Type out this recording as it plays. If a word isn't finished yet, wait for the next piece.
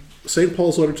St.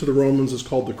 Paul's letter to the Romans is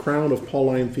called the Crown of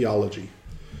Pauline Theology.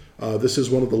 This is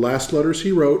one of the last letters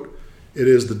he wrote. It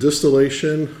is the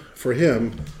distillation for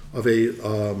him of a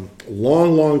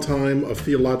long, long time of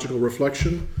theological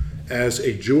reflection as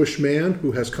a Jewish man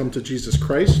who has come to Jesus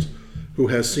Christ, who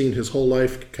has seen his whole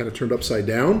life kind of turned upside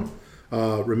down.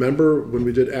 Remember when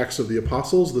we did Acts of the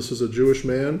Apostles, this is a Jewish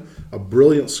man, a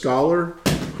brilliant scholar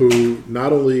who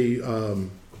not only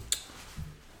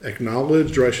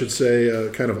acknowledged, or I should say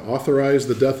kind of authorized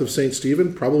the death of St.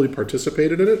 Stephen, probably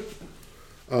participated in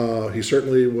it. He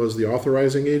certainly was the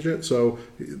authorizing agent. So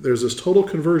there's this total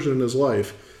conversion in his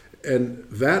life. And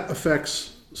that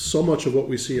affects so much of what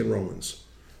we see in Romans.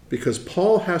 Because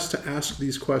Paul has to ask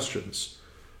these questions.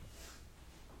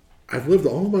 I've lived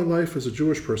all my life as a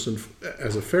Jewish person,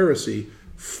 as a Pharisee,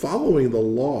 following the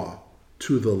law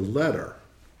to the letter.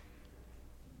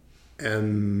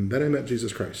 And then I met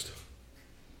Jesus Christ.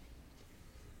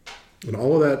 And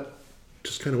all of that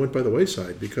just kind of went by the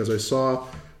wayside because I saw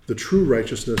the true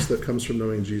righteousness that comes from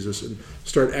knowing Jesus and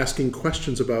start asking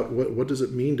questions about what does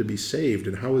it mean to be saved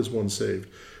and how is one saved.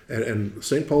 And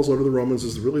St. Paul's letter to the Romans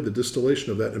is really the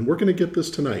distillation of that. And we're going to get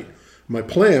this tonight. My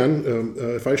plan,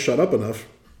 if I shut up enough,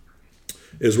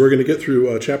 is we're going to get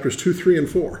through chapters 2, 3, and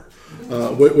 4,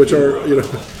 which are,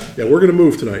 we're going to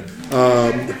move tonight.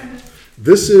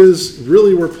 This is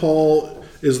really where Paul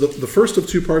is the first of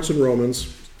two parts in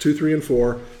Romans, 2, 3, and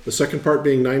 4, the second part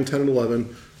being 9, 10, and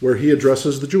 11, where he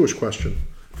addresses the Jewish question.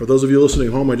 For those of you listening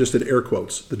at home, I just did air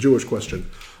quotes, the Jewish question.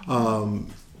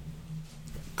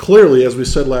 Clearly, as we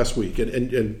said last week,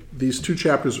 and these 2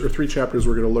 chapters or 3 chapters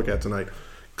we're going to look at tonight,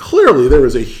 clearly there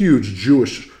is a huge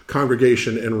Jewish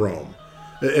congregation in Rome.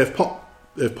 If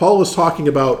Paul is talking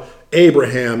about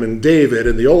Abraham and David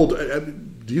and the old,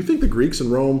 do you think the Greeks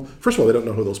in Rome, first of all, they don't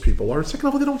know who those people are. Second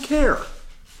of all, they don't care.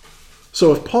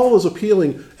 So if Paul is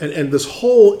appealing, and this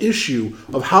whole issue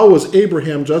of how was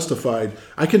Abraham justified,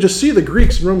 I can just see the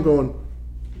Greeks in Rome going,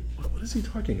 what is he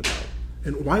talking about?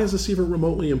 And why is this even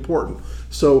remotely important?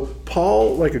 So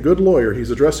Paul, like a good lawyer,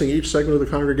 he's addressing each segment of the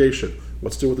congregation.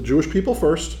 Let's deal with the Jewish people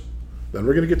first, then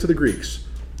we're going to get to the Greeks.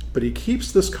 But he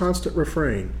keeps this constant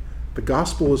refrain. The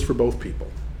gospel is for both people.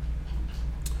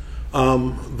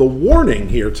 The warning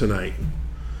here tonight,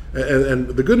 and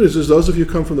the good news is those of you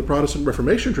who come from the Protestant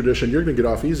Reformation tradition, you're going to get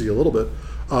off easy a little bit.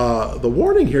 The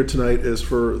warning here tonight is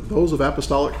for those of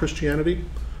apostolic Christianity,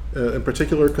 in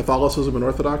particular Catholicism and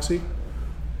Orthodoxy,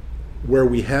 where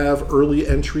we have early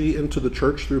entry into the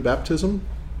church through baptism.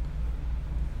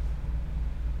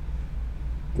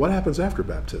 What happens after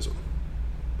baptism?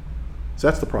 So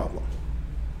that's the problem.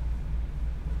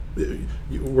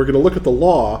 We're going to look at the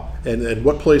law and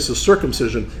what places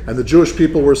circumcision, and the Jewish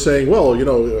people were saying, well,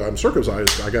 I'm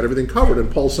circumcised, I got everything covered,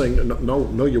 and Paul's saying,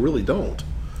 no, you really don't.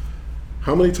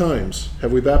 How many times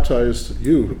have we baptized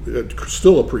you,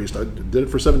 still a priest, I did it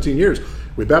for 17 years,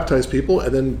 we baptize people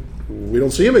and then we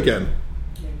don't see them again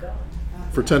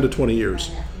for 10 to 20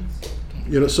 years.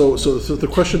 So the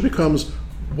question becomes,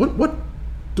 what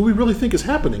do we really think is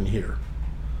happening here?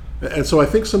 And so I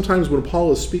think sometimes when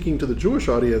Paul is speaking to the Jewish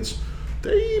audience,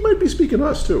 they might be speaking to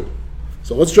us too.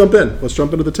 So let's jump in. Let's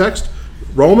jump into the text.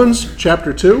 Romans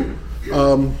chapter 2.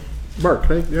 Mark,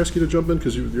 can I ask you to jump in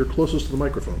because you're closest to the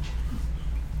microphone?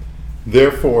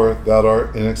 Therefore thou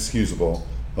art inexcusable,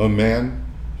 O man,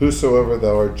 whosoever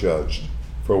thou art judged.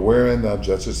 For wherein thou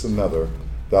judgest another,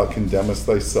 thou condemnest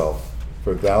thyself.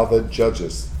 For thou that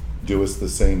judgest doest the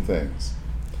same things.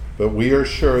 But we are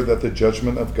sure that the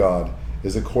judgment of God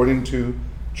is according to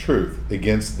truth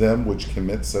against them which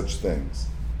commit such things.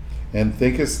 And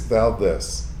thinkest thou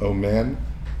this, O man,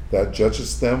 that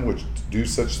judgest them which do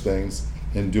such things,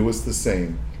 and doest the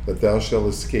same, that thou shalt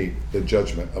escape the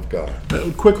judgment of God?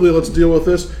 Quickly, let's deal with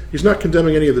this. He's not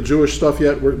condemning any of the Jewish stuff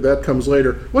yet. That comes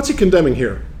later. What's he condemning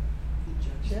here?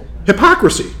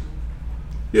 Hypocrisy.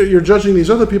 You're judging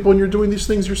these other people, and you're doing these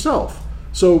things yourself.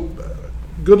 So,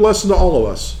 good lesson to all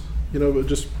of us.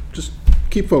 Just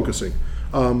keep focusing.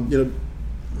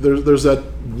 There's that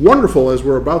wonderful, as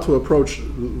we're about to approach,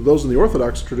 those in the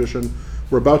Orthodox tradition,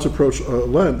 we're about to approach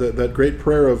Lent, that great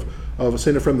prayer of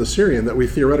St. Ephrem the Syrian that we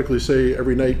theoretically say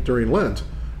every night during Lent.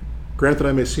 Grant that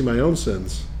I may see my own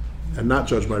sins and not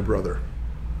judge my brother.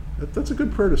 That's a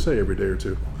good prayer to say every day or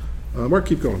two. Mark,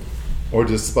 keep going. Or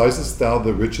despisest thou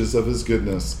the riches of his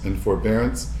goodness and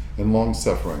forbearance and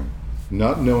long-suffering,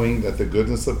 not knowing that the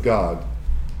goodness of God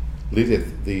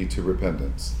leadeth thee to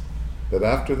repentance? That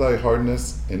after thy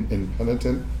hardness and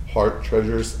impenitent heart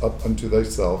treasures up unto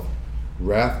thyself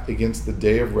wrath against the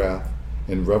day of wrath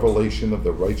and revelation of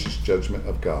the righteous judgment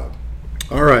of God.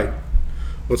 All right.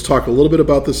 Let's talk a little bit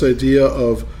about this idea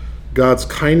of God's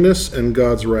kindness and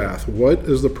God's wrath. What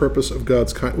is the purpose of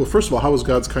God's kindness? Well, first of all, how is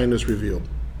God's kindness revealed?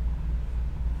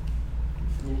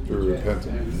 Through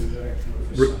repentance.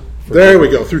 There we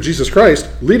go. Through Jesus Christ,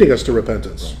 leading us to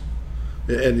repentance.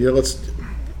 And let's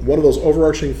one of those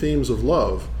overarching themes of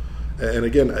love. And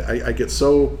again, I get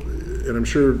so, and I'm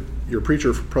sure your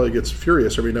preacher probably gets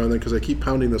furious every now and then because I keep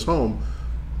pounding this home.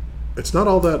 It's not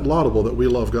all that laudable that we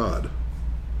love God.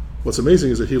 What's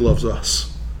amazing is that he loves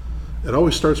us. It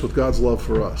always starts with God's love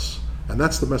for us. And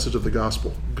that's the message of the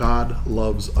gospel. God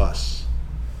loves us.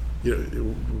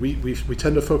 We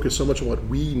tend to focus so much on what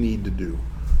we need to do.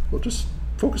 Well, just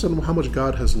focus on how much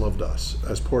God has loved us,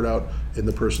 as poured out in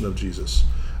the person of Jesus.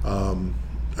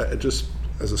 Just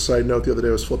as a side note, the other day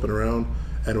I was flipping around,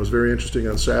 and it was very interesting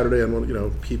on Saturday on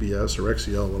PBS or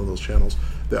XEL, one of those channels,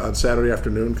 that on Saturday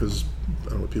afternoon, because I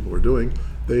don't know what people were doing,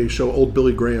 they show old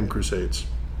Billy Graham crusades.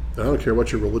 And I don't care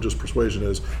what your religious persuasion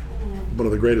is, one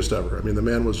of the greatest ever. I mean, the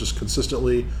man was just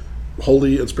consistently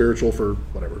holy and spiritual for,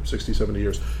 60, 70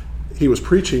 years. He was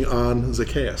preaching on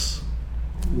Zacchaeus,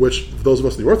 which, for those of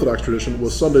us in the Orthodox tradition,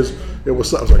 was Sundays. I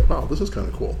was like, wow, this is kind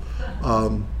of cool.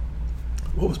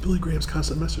 What was Billy Graham's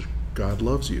constant message? God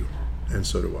loves you, and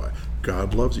so do I.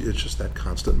 God loves you. It's just that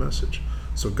constant message.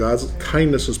 So God's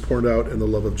kindness is poured out in the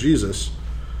love of Jesus.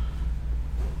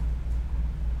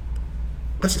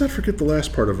 Let's not forget the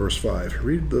last part of verse 5.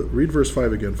 Read verse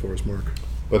 5 again for us, Mark.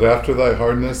 But after thy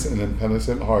hardness and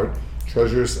impenitent heart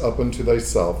treasures up unto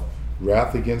thyself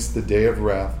wrath against the day of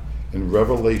wrath and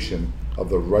revelation of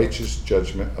the righteous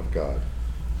judgment of God.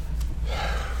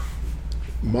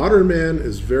 Modern man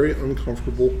is very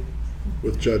uncomfortable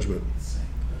with judgment.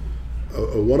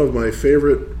 One of my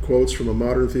favorite quotes from a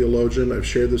modern theologian, I've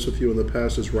shared this with you in the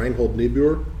past, is Reinhold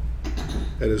Niebuhr.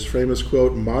 And his famous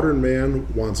quote, modern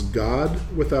man wants God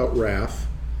without wrath,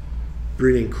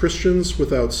 bringing Christians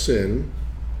without sin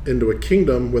into a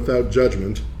kingdom without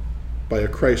judgment by a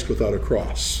Christ without a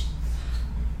cross.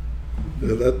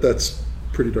 That's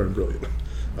pretty darn brilliant.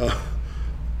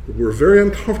 We're very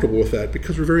uncomfortable with that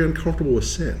because we're very uncomfortable with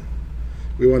sin.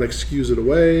 We want to excuse it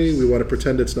away. We want to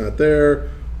pretend it's not there.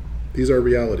 These are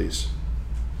realities.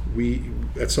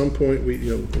 At some point,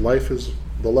 life is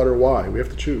the letter Y. We have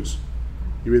to choose.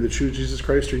 You either choose Jesus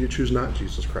Christ or you choose not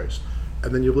Jesus Christ.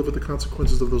 And then you live with the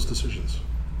consequences of those decisions.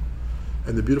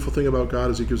 And the beautiful thing about God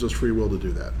is he gives us free will to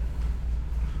do that.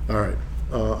 All right.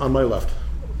 On my left.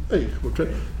 Hey,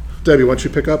 Debbie, why don't you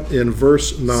pick up in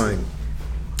verse 9?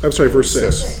 I'm sorry, verse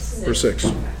 6. Verse 6.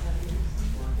 Who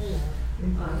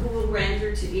will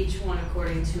render to each one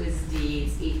according to his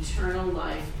deeds eternal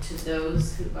life to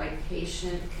those who by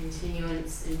patient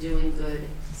continuance in doing good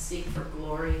seek for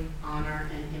glory, honor,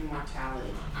 and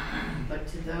immortality. But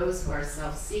to those who are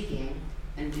self-seeking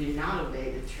and do not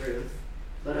obey the truth,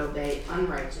 but obey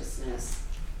unrighteousness,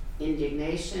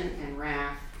 indignation and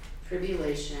wrath,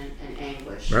 tribulation and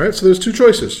anguish. All right, so there's two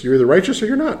choices. You're either righteous or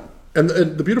you're not. And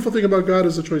the beautiful thing about God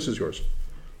is the choice is yours.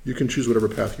 You can choose whatever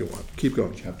path you want. Keep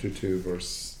going. Chapter 2,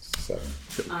 verse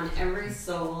 7. On every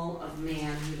soul of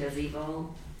man who does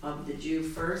evil, of the Jew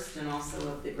first and also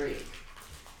of the Greek.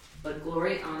 But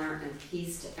glory, honor, and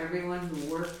peace to everyone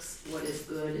who works what is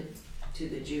good, to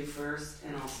the Jew first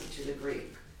and also to the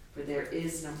Greek. For there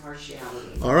is no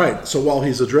partiality. All right, so while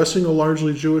he's addressing a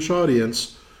largely Jewish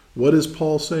audience, what is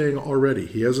Paul saying already?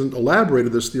 He hasn't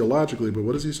elaborated this theologically, but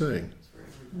what is he saying?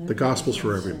 The gospel's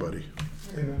for everybody.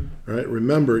 Amen. All right,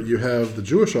 remember, you have the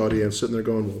Jewish audience sitting there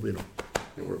going, well,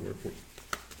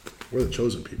 we're the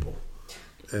chosen people.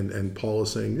 And Paul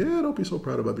is saying, yeah, don't be so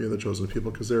proud about being the chosen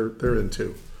people because they're in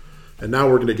too. And now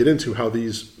we're going to get into how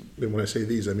these, and when I say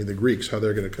these, I mean the Greeks, how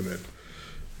they're going to come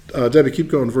in. Debbie, keep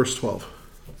going, verse 12.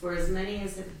 For as many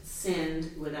as have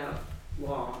sinned without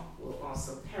law will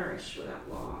also perish without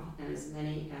law, and as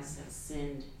many as have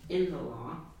sinned in the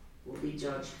law will be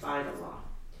judged by the law.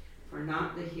 For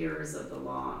not the hearers of the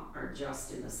law are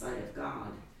just in the sight of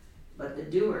God, but the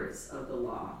doers of the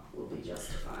law will be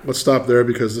justified. Let's stop there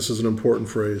because this is an important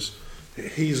phrase.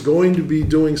 He's going to be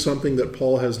doing something that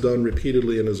Paul has done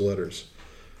repeatedly in his letters.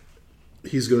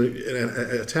 He's going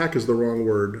to, attack is the wrong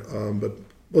word, but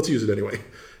let's use it anyway.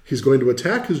 He's going to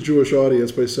attack his Jewish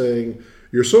audience by saying,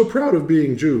 you're so proud of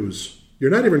being Jews,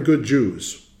 you're not even good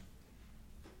Jews.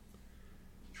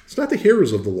 It's not the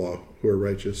hearers of the law who are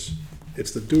righteous,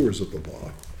 it's the doers of the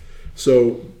law.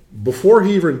 So before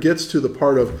he even gets to the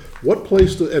part of what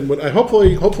place to, and when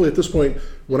hopefully at this point,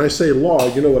 when I say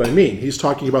law, you know what I mean. He's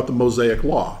talking about the Mosaic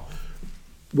law.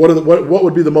 What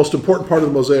would be the most important part of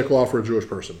the Mosaic law for a Jewish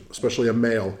person, especially a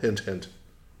male? Hint, hint.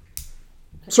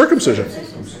 Circumcision.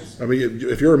 I mean,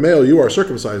 if you're a male, you are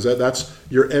circumcised. That's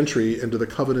your entry into the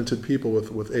covenanted people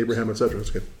with Abraham, etc. That's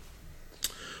good.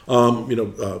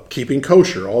 Keeping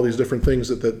kosher, all these different things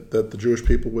that the Jewish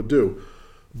people would do.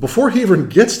 Before he even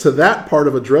gets to that part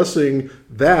of addressing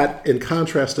that in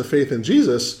contrast to faith in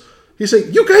Jesus, he's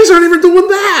saying, you guys aren't even doing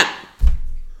that.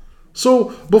 So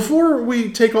before we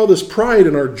take all this pride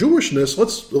in our Jewishness,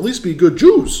 let's at least be good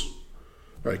Jews.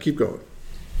 All right, keep going.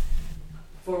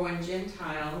 For when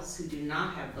Gentiles who do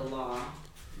not have the law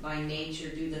by nature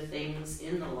do the things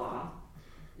in the law,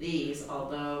 these,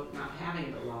 although not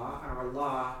having the law, are a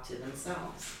law to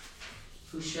themselves,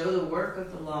 who show the work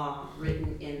of the law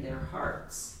written in their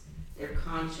hearts, their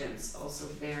conscience also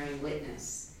bearing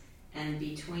witness, and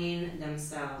between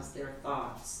themselves their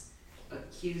thoughts,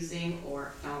 accusing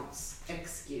or else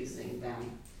excusing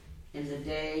them in the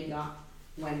day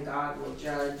when God will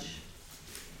judge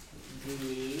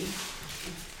the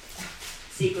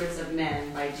secrets of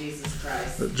men by Jesus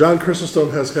Christ. John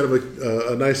Chrysostom has kind of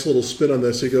a nice little spin on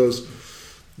this. He goes,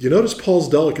 you notice Paul's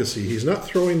delicacy. He's not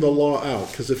throwing the law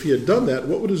out, because if he had done that,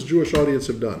 what would his Jewish audience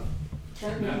have done?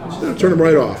 Turn him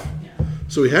right off. Yeah.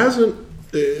 So he hasn't.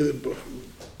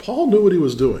 Paul knew what he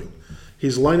was doing.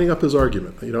 He's lining up his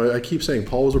argument. I keep saying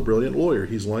Paul was a brilliant lawyer.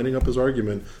 He's lining up his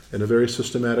argument in a very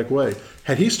systematic way.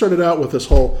 Had he started out with this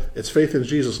whole, it's faith in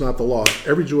Jesus, not the law,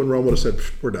 every Jew in Rome would have said,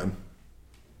 we're done.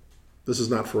 This is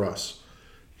not for us.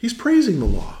 He's praising the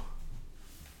law.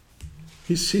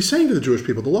 He's saying to the Jewish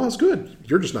people, the law is good.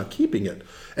 You're just not keeping it.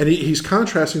 And he's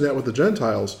contrasting that with the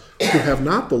Gentiles who have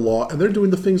not the law, and they're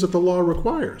doing the things that the law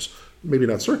requires. Maybe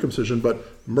not circumcision, but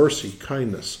mercy,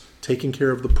 kindness, taking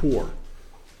care of the poor,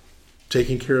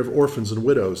 taking care of orphans and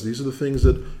widows. These are the things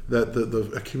that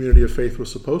a community of faith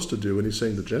was supposed to do. And he's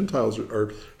saying the Gentiles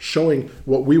are showing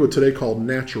what we would today call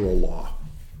natural law.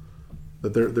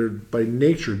 That they're by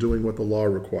nature doing what the law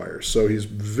requires. So he's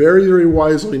very, very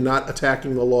wisely not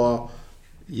attacking the law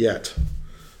yet.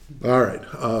 All right.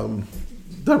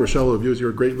 Deborah, shall of you, you're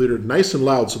a great leader. Nice and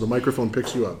loud so the microphone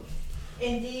picks you up.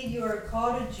 Indeed, you are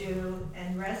called a Jew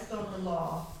and rest on the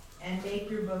law and make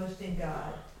your boast in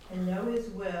God and know his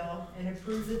will and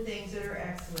approve the things that are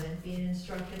excellent, being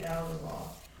instructed out of the law.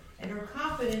 And are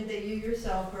confident that you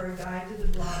yourself are a guide to the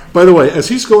blind. By the way, as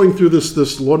he's going through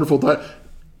this wonderful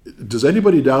does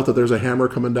anybody doubt that there's a hammer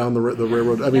coming down the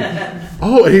railroad? I mean,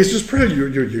 he's just proud.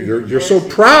 You're so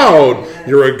proud.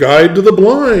 You're a guide to the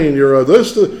blind. You're a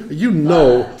this.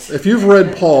 If you've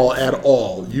read Paul at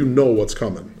all, you know what's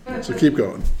coming. So keep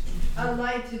going. A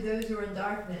light to those who are in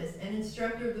darkness, an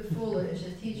instructor of the foolish,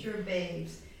 a teacher of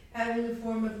babes, having the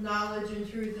form of knowledge and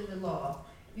truth in the law.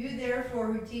 You therefore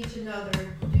who teach another,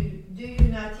 do you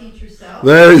not teach yourself?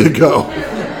 There you go.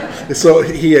 So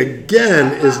he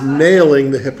again is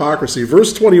nailing the hypocrisy.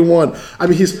 Verse 21. I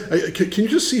mean, can you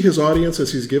just see his audience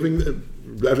as he's giving,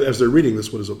 as they're reading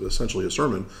this, what is essentially a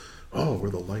sermon? Oh, we're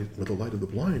the light of the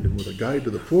blind, and we're the guide to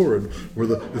the poor, and we're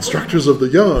the instructors of the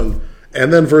young.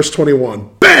 And then verse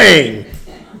 21, bang!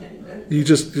 He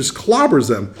just clobbers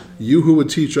them. You who would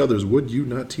teach others, would you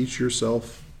not teach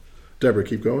yourself? Deborah,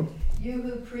 keep going. You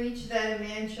who preach that a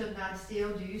man should not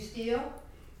steal, do you steal?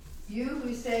 You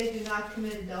who say do not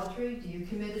commit adultery, do you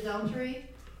commit adultery?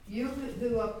 You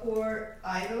who abhor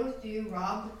idols, do you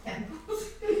rob temples?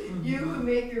 You who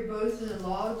make your boast in the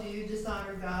law, do you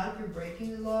dishonor God through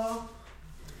breaking the law?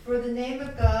 For the name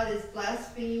of God is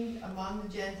blasphemed among the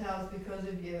Gentiles because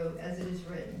of you, as it is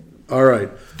written. All right.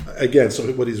 Again,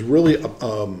 so what he's really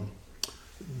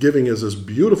giving is this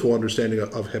beautiful understanding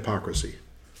of hypocrisy.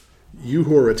 You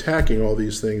who are attacking all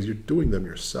these things, you're doing them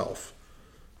yourself.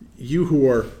 You who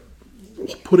are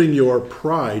putting your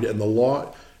pride in the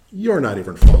law, you're not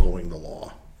even following the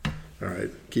law. All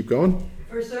right, keep going.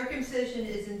 For circumcision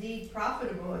is indeed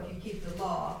profitable if you keep the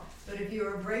law, but if you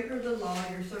are a breaker of the law,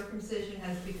 your circumcision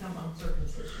has become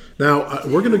uncircumcision. Now,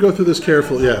 we're going to go through this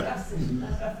carefully.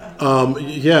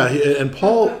 And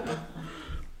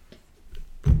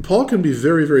Paul can be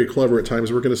very, very clever at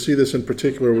times. We're going to see this in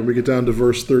particular when we get down to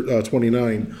verse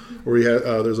 29, where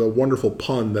there's a wonderful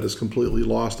pun that is completely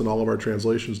lost in all of our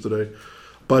translations today.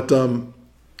 But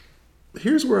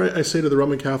here's where I say to the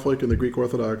Roman Catholic and the Greek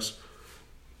Orthodox,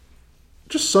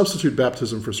 just substitute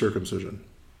baptism for circumcision.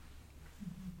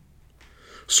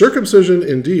 Circumcision,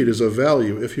 indeed, is of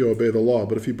value if you obey the law,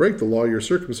 but if you break the law, your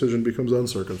circumcision becomes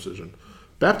uncircumcision.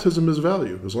 Baptism is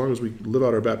value, as long as we live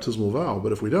out our baptismal vow,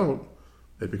 but if we don't,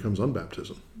 it becomes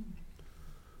unbaptism.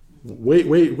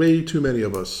 Way too many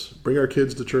of us bring our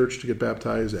kids to church to get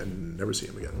baptized and never see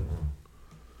them again.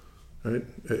 Right?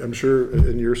 I'm sure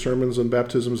in your sermons on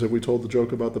baptisms, have we told the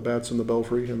joke about the bats in the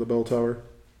belfry and the bell tower?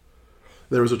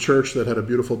 There was a church that had a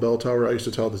beautiful bell tower. I used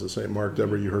to tell this at St. Mark.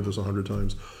 Deborah, you heard this 100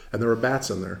 times. And there were bats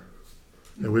in there.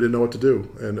 And we didn't know what to do.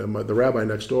 And the rabbi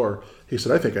next door, he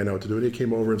said, I think I know what to do. And he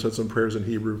came over and said some prayers in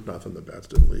Hebrew. Nothing, the bats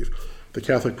didn't leave. The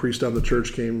Catholic priest down the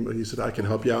church came. He said, I can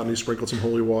help you out. And he sprinkled some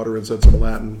holy water and said some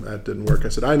Latin. That didn't work. I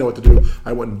said, I know what to do.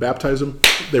 I went and baptized them.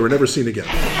 They were never seen again.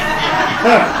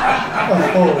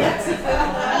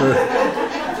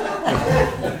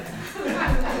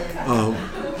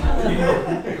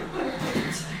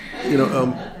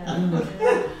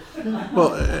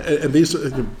 Well, and these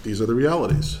are the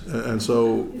realities. And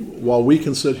so while we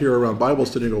can sit here around Bible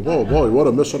study and go, whoa, boy, what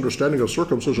a misunderstanding of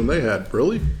circumcision they had.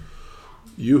 Really?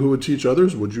 You who would teach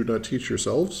others, would you not teach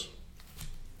yourselves?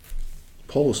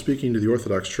 Paul is speaking to the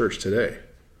Orthodox Church today.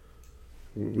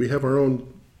 We have our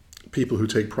own people who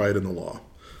take pride in the law.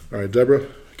 All right, Deborah,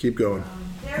 keep going.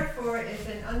 Therefore, if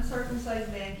an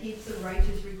uncircumcised man keeps the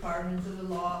righteous requirements of the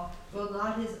law, will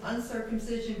not his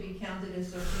uncircumcision be counted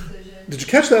as circumcision? Did you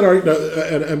catch that?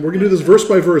 And we're going to do this verse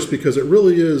by verse because it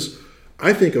really is,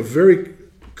 I think, a very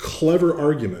clever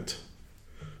argument.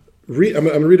 I'm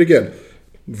going to read again.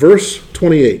 Verse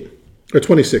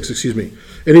 26, excuse me.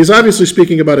 And he's obviously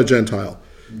speaking about a Gentile,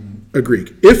 a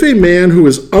Greek. If a man who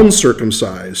is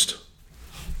uncircumcised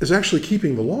is actually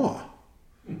keeping the law,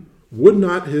 would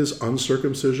not his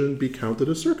uncircumcision be counted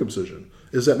as circumcision?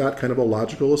 Is that not kind of a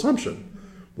logical assumption?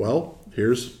 Well,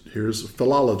 here's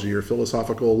philology or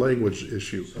philosophical language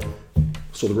issue.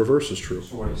 So the reverse is true.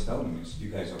 So what he's telling me is you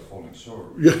guys are falling short.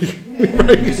 Yeah, You're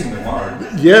missing the mark.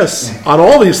 yes, on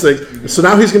all these things. So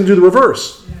now he's going to do the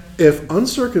reverse. If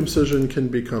uncircumcision can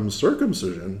become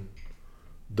circumcision,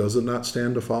 does it not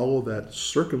stand to follow that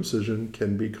circumcision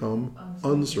can become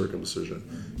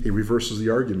uncircumcision? He reverses the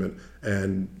argument.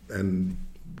 And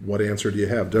what answer do you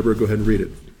have? Deborah, go ahead and read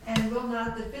it. And will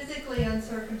not the physically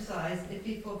uncircumcised, if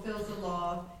he fulfills the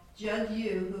law, judge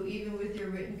you, who even with your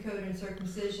written code and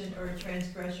circumcision are a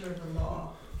transgressor of the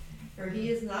law? For he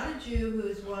is not a Jew who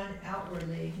is one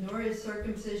outwardly, nor is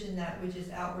circumcision that which is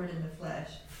outward in the flesh.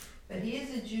 But he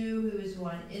is a Jew who is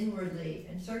one inwardly,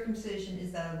 and circumcision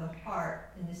is that of the heart,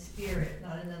 in the spirit,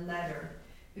 not in the letter,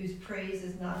 whose praise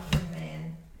is not from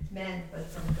men, but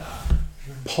from God.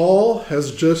 Paul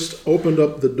has just opened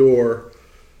up the door,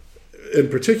 in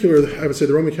particular, I would say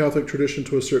the Roman Catholic tradition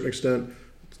to a certain extent,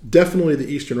 definitely the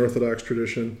Eastern Orthodox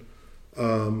tradition,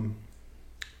 to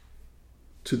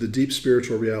the deep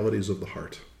spiritual realities of the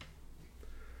heart.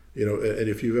 You know, and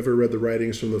if you've ever read the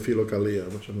writings from the Philokalia,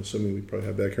 which I'm assuming we probably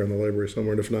have back here in the library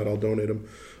somewhere, and if not, I'll donate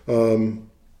them.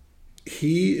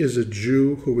 He is a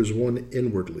Jew who is one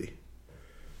inwardly.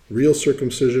 Real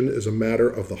circumcision is a matter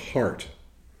of the heart,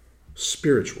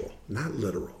 spiritual, not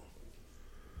literal.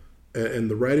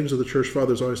 And the writings of the church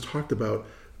fathers always talked about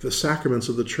the sacraments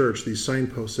of the church, these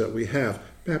signposts that we have: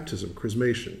 baptism,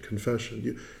 chrismation,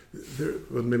 confession.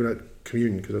 Well, maybe not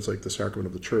communion, because that's like the sacrament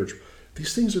of the church.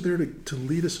 These things are there to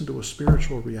lead us into a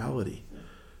spiritual reality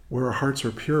where our hearts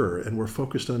are pure and we're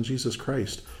focused on Jesus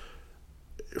Christ.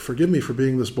 Forgive me for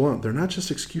being this blunt. They're not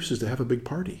just excuses to have a big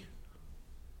party.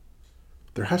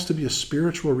 There has to be a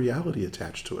spiritual reality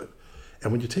attached to it.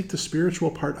 And when you take the spiritual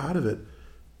part out of it,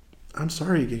 I'm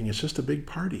sorry, gang, it's just a big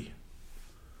party.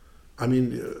 I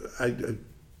mean,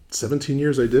 17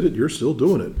 years I did it, you're still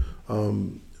doing it.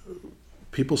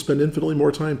 People spend infinitely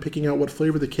more time picking out what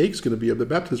flavor the cake's going to be at the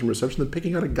baptism reception than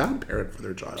picking out a godparent for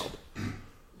their child.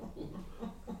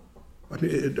 I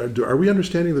mean, are we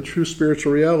understanding the true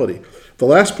spiritual reality? The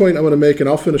last point I'm going to make, and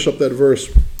I'll finish up that verse.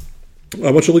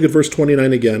 I want you to look at verse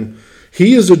 29 again.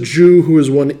 He is a Jew who is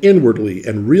one inwardly,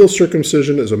 and real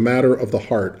circumcision is a matter of the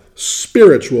heart,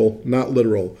 spiritual, not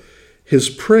literal. His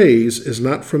praise is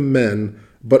not from men,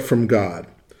 but from God.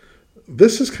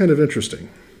 This is kind of interesting.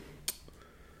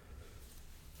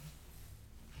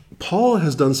 Paul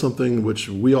has done something which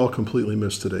we all completely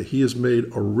missed today. He has made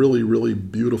a really, really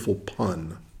beautiful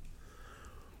pun.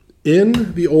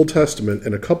 In the Old Testament,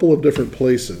 in a couple of different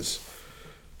places,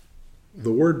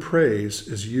 the word praise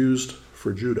is used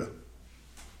for Judah.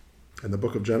 In the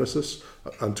book of Genesis,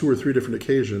 on 2 or 3 different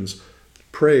occasions,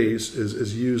 praise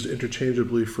is used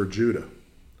interchangeably for Judah,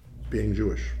 being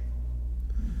Jewish.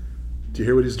 Do you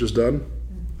hear what he's just done?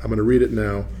 I'm going to read it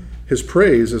now. His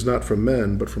praise is not from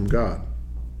men, but from God.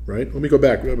 Right? Let me go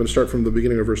back. I'm going to start from the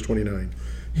beginning of verse 29.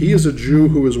 He is a Jew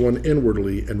who is one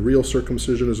inwardly, and real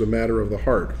circumcision is a matter of the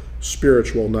heart,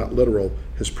 spiritual, not literal.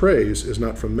 His praise is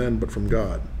not from men, but from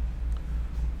God.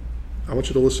 I want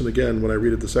you to listen again when I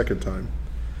read it the second time.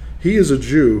 He is a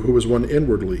Jew who is one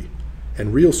inwardly,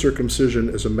 and real circumcision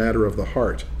is a matter of the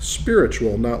heart,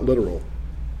 spiritual, not literal.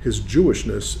 His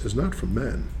Jewishness is not from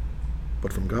men,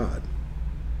 but from God.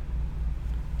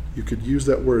 You could use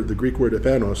that word, the Greek word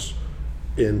epanos.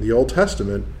 In the Old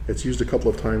Testament, it's used a couple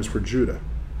of times for Judah.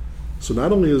 So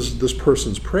not only is this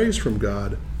person's praise from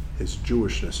God, his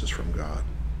Jewishness is from God,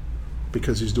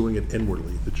 because he's doing it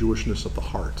inwardly, the Jewishness of the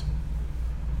heart.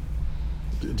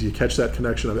 Do you catch that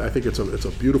connection? I think it's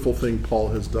a beautiful thing Paul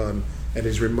has done, and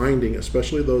he's reminding,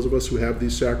 especially those of us who have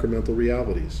these sacramental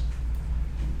realities.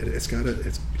 It's got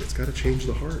to change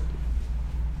the heart.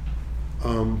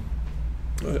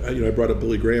 I brought up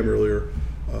Billy Graham earlier.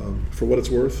 For what it's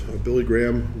worth, Billy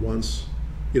Graham once,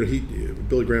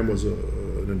 Billy Graham was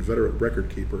an inveterate record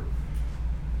keeper.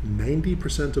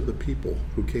 90% of the people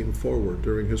who came forward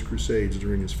during his crusades,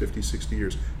 during his 50, 60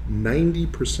 years,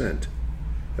 90%,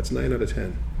 that's 9 out of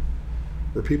 10,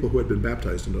 were people who had been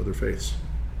baptized into other faiths.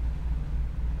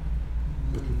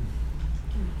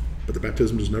 But the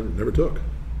baptism just never took.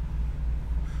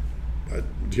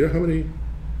 Do you know how many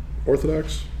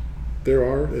Orthodox there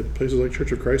are at places like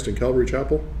Church of Christ and Calvary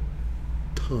Chapel?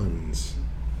 Tons.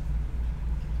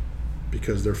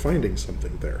 Because they're finding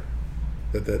something there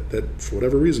that for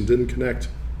whatever reason didn't connect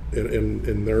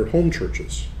in their home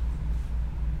churches.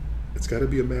 It's got to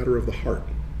be a matter of the heart.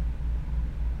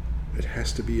 It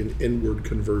has to be an inward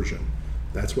conversion.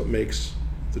 That's what makes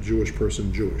the Jewish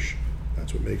person Jewish.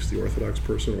 That's what makes the Orthodox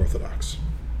person Orthodox.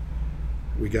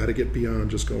 We got to get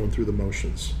beyond just going through the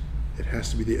motions. It has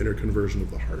to be the inner conversion of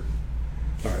the heart.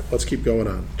 All right, let's keep going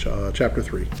on. Chapter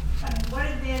 3. What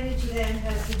advantage then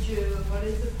has the Jew, and what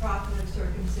is the profit of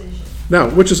circumcision? Now,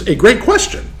 which is a great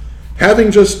question.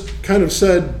 Having just kind of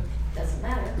said, Doesn't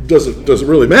matter. does it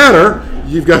really matter?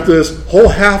 You've got this whole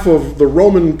half of the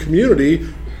Roman community,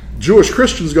 Jewish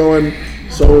Christians, going,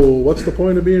 so what's the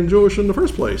point of being Jewish in the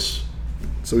first place?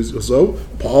 So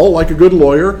Paul, like a good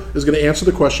lawyer, is going to answer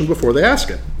the question before they ask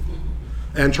it.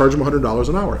 And charge them $100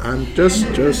 an hour. I'm just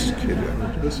kidding.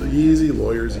 Just easy,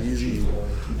 lawyers, easy.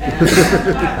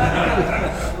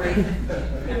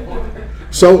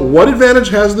 So what advantage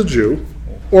has the Jew,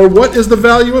 or what is the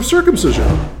value of circumcision?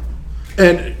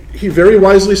 And he very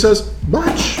wisely says,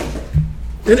 much,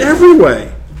 in every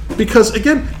way. Because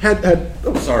again,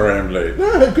 Sorry I'm late.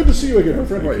 good to see you again, my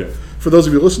friend. How are you? For those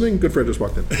of you listening, good friend just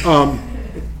walked in.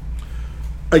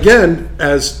 Again,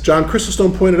 as John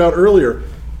Chrysostom pointed out earlier,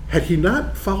 had he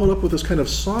not followed up with this kind of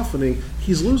softening,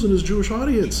 he's losing his Jewish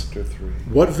audience. Chapter 3.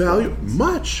 What value?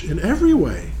 Much, in every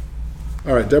way.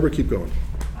 All right, Deborah, keep going.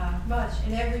 Much,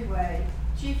 in every way,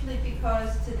 chiefly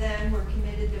because to them were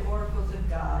committed the oracles of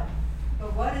God.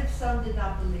 But what if some did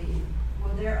not believe?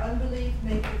 Will their unbelief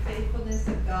make the faithfulness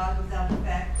of God without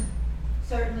effect?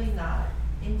 Certainly not.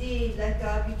 Indeed, let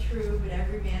God be true, but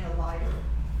every man a liar.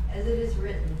 As it is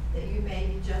written, that you may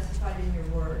be justified in your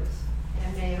words,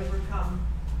 and may overcome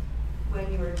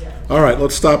when you are judged. All right,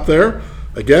 let's stop there.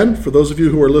 Again, for those of you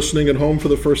who are listening at home for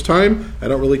the first time, I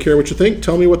don't really care what you think.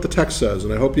 Tell me what the text says,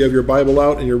 and I hope you have your Bible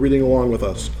out and you're reading along with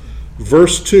us.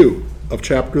 Verse 2 of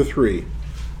chapter 3.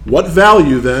 What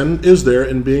value, then, is there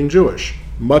in being Jewish?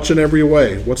 Much in every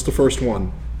way. What's the first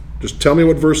one? Just tell me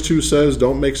what verse 2 says.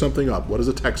 Don't make something up. What does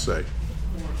the text say?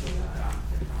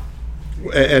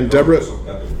 And Deborah,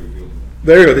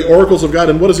 there you go, the oracles of God.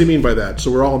 And what does he mean by that? So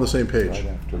we're all on the same page. Right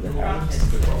after the Acts.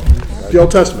 The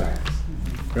Old Testament,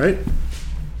 right?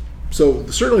 So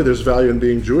certainly there's value in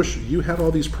being Jewish. You have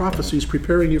all these prophecies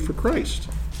preparing you for Christ.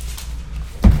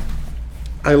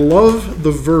 I love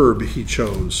the verb he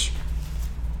chose.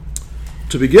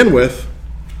 To begin with,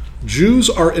 Jews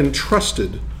are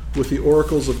entrusted with the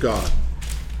oracles of God.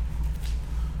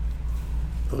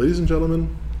 Ladies and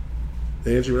gentlemen,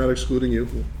 Angie, we're not excluding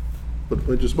you. But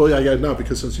yeah, no,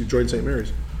 because since you joined St.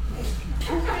 Mary's.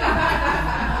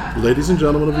 Ladies and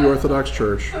gentlemen of the Orthodox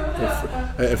Church,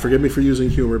 and forgive me for using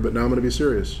humor, but now I'm going to be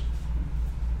serious.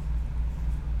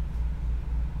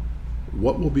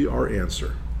 What will be our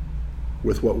answer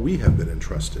with what we have been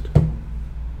entrusted?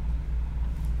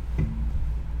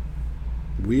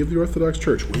 We of the Orthodox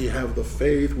Church, we have the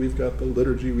faith, we've got the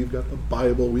liturgy, we've got the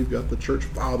Bible, we've got the church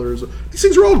fathers. These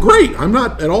things are all great. I'm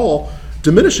not at all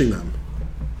diminishing them.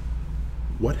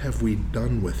 What have we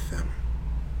done with them?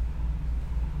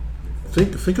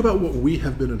 Think about what we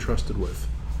have been entrusted with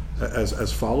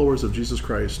as followers of Jesus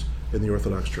Christ in the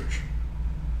Orthodox Church.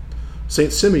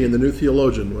 St. Simeon, the new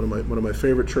theologian, one of my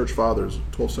favorite church fathers,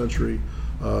 12th century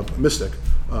mystic,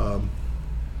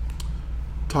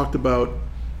 talked about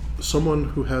someone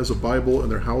who has a Bible in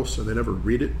their house and they never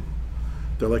read it.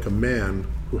 They're like a man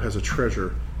who has a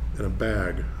treasure in a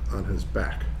bag on his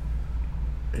back.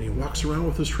 And he walks around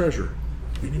with his treasure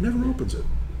and he never opens it.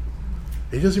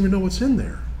 And he doesn't even know what's in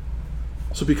there.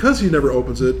 So because he never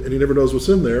opens it and he never knows what's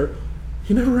in there,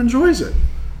 he never enjoys it.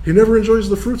 He never enjoys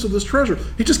the fruits of this treasure.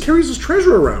 He just carries his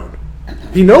treasure around.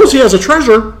 He knows he has a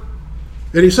treasure,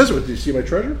 and he says, "Do you see my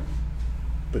treasure?"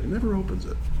 But he never opens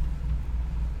it.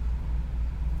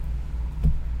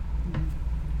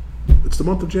 It's the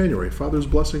month of January. Father's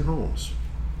blessing homes.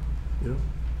 You know,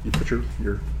 you put your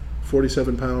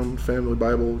 47-pound family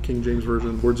Bible, King James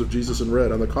Version, Words of Jesus in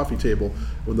red on the coffee table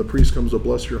when the priest comes to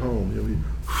bless your home.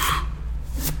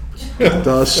 You know,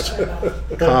 dust,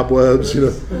 cobwebs, you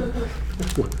know.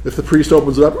 If the priest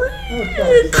opens it up,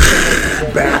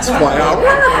 bats fly out.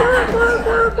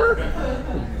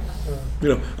 You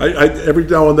know, I every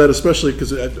now and then, especially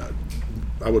because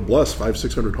I would bless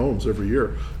 500-600 homes every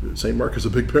year. St. Mark is a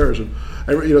big parish, and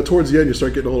you know, towards the end, you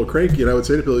start getting a little cranky. And I would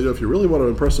say to people, you know, if you really want to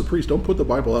impress the priest, don't put the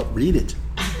Bible out, read it.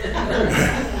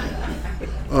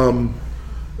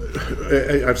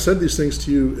 I've said these things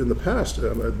to you in the past.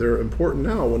 They're important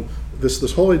now. When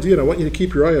this whole idea, and I want you to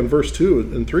keep your eye on verse 2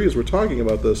 and 3 as we're talking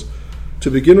about this. To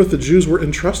begin with, the Jews were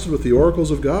entrusted with the oracles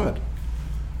of God.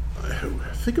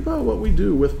 Think about what we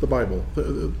do with the Bible,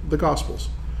 the Gospels.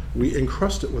 We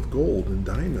encrust it with gold and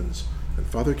diamonds, and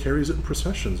Father carries it in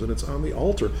processions, and it's on the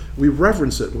altar. We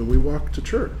reverence it when we walk to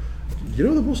church. You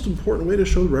know the most important way to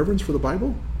show reverence for the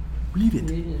Bible? Read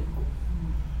it.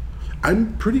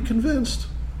 I'm pretty convinced.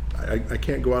 I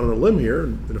can't go out on a limb here,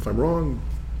 and if I'm wrong,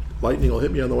 lightning will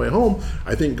hit me on the way home.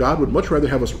 I think God would much rather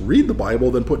have us read the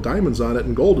Bible than put diamonds on it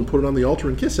and gold and put it on the altar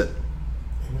and kiss it.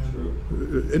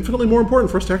 True. Infinitely more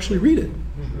important for us to actually read it.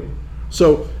 True.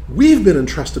 So we've been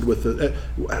entrusted with it.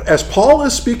 As Paul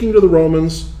is speaking to the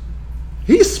Romans,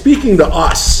 he's speaking to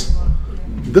us.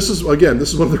 This is one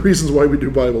of the reasons why we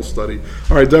do Bible study.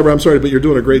 All right, Deborah, I'm sorry, but you're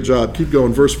doing a great job. Keep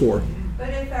going, verse 4. But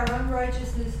if our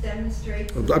unrighteousness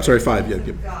demonstrates the I'm sorry, 5. righteousness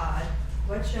of God,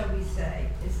 what shall we say?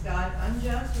 Is God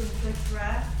unjust who inflicts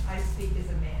wrath? I speak as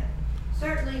a man.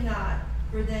 Certainly not,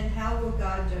 for then how will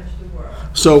God judge the world?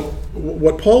 So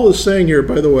what Paul is saying here,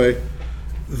 by the way,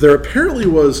 there apparently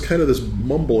was kind of this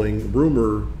mumbling,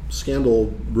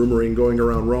 scandal rumoring going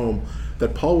around Rome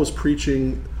that Paul was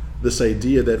preaching this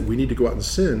idea that we need to go out and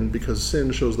sin because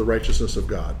sin shows the righteousness of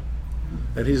God.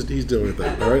 And he's dealing with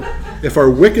that, all right? If our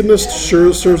wickedness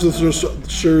serves to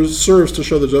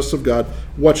show the justice of God,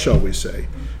 what shall we say?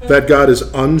 That God is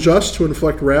unjust to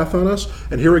inflict wrath on us?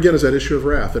 And here again is that issue of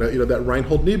wrath, that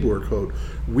Reinhold Niebuhr quote.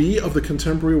 We of the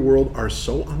contemporary world are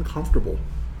so uncomfortable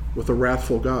with a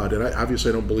wrathful God. And I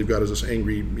don't believe God is this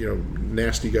angry,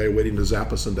 nasty guy waiting to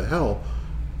zap us into hell.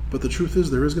 But the truth is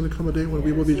there is going to come a day when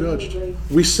we will be judged.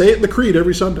 We say it in the creed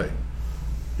every Sunday.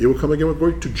 He will come again with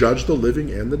glory to judge the living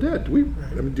and the dead.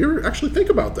 Do you actually think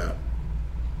about that?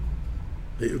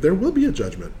 There will be a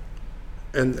judgment.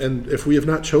 And if we have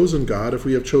not chosen God, if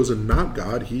we have chosen not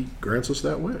God, he grants us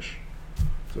that wish.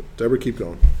 So, Deborah, keep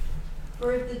going.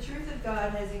 For if the truth of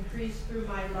God has increased through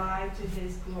my lie to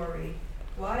his glory,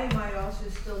 why am I also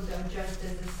still judged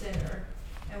as a sinner?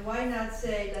 And why not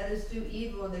say, let us do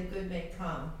evil that good may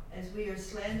come, as we are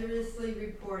slanderously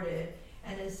reported,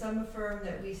 and as some affirm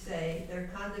that we say, their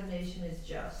condemnation is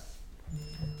just.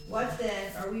 What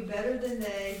then? Are we better than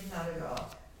they? Not at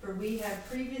all. For we have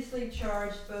previously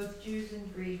charged both Jews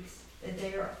and Greeks that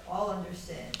they are all under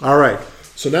sin. All right.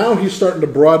 So now he's starting to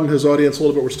broaden his audience a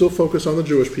little bit. We're still focused on the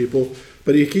Jewish people,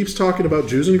 but he keeps talking about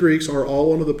Jews and Greeks are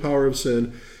all under the power of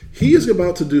sin. He is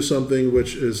about to do something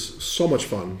which is so much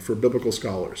fun for biblical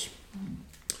scholars.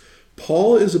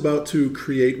 Paul is about to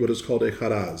create what is called a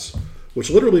charaz, which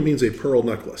literally means a pearl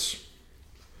necklace.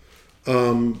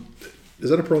 Is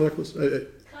that a pearl necklace?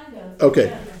 Kind of.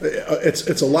 Okay. Yeah.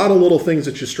 It's a lot of little things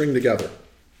that you string together.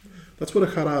 That's what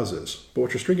a charaz is. But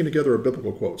what you're stringing together are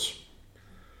biblical quotes.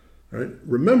 All right?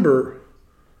 Remember,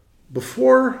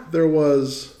 before there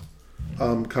was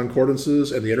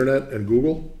concordances and the internet and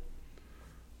Google,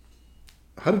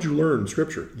 how did you learn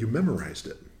Scripture? You memorized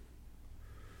it.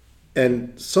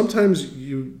 And sometimes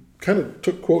you kind of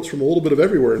took quotes from a little bit of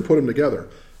everywhere and put them together.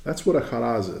 That's what a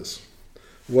charaz is.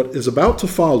 What is about to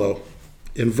follow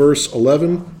in verse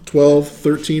 11, 12,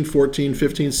 13, 14,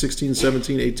 15, 16,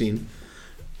 17, 18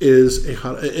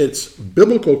 it's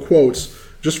biblical quotes.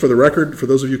 Just for the record, for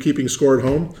those of you keeping score at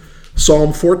home,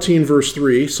 Psalm 14 verse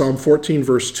 3, Psalm 14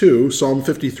 verse 2, Psalm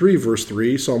 53 verse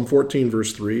 3, Psalm 14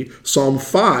 verse 3, Psalm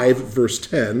 5 verse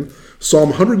 10, Psalm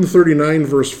 139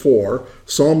 verse 4,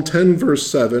 Psalm 10 verse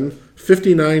 7,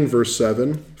 59 verse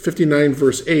 7, 59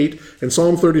 verse 8, and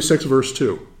Psalm 36 verse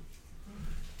 2.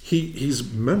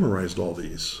 He's memorized all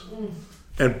these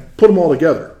and put them all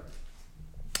together.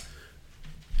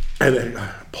 And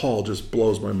Paul just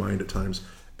blows my mind at times.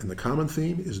 And the common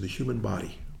theme is the human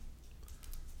body.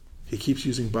 He keeps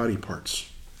using body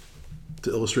parts to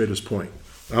illustrate his point.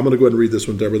 I'm going to go ahead and read this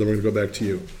one, Deborah, then we're going to go back to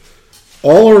you.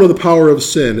 All are under the power of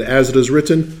sin, as it is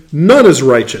written, none is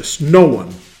righteous, no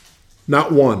one,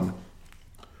 not one.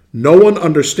 No one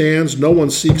understands, no one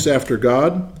seeks after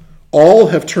God. All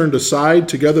have turned aside,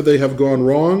 together they have gone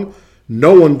wrong.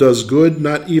 No one does good,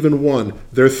 not even one.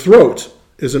 Their throat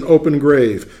is an open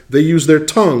grave. They use their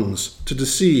tongues to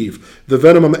deceive. The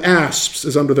venom of asps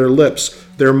is under their lips.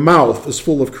 Their mouth is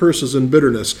full of curses and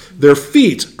bitterness. Their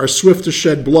feet are swift to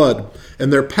shed blood,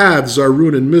 and their paths are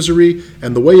ruin and misery,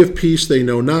 and the way of peace they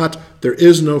know not. There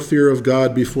is no fear of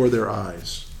God before their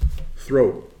eyes.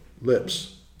 Throat,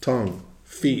 lips, tongue,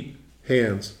 feet,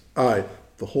 hands, eye,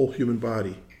 the whole human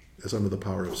body is under the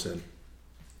power of sin.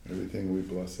 Everything we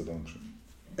bless at unction.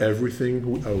 Everything,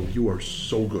 you are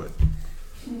so good.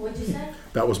 What'd you say?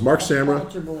 That was Mark Samra.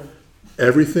 Altar boy.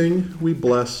 Everything we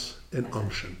bless in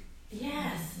unction.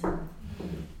 Yes.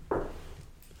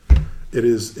 It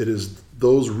is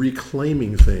those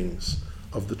reclaiming things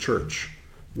of the church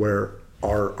where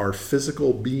our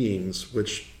physical beings,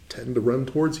 which tend to run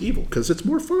towards evil, because it's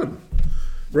more fun.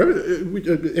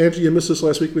 Angie, you missed this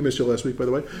last week. We missed you last week, by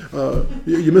the way.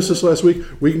 You missed this last week.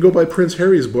 We can go buy Prince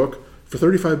Harry's book for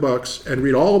 $35 and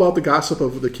read all about the gossip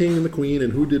of the king and the queen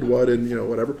and who did what and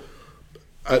whatever.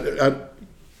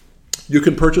 You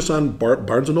can purchase on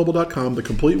barnesandnoble.com the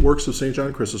complete works of St.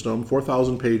 John Chrysostom,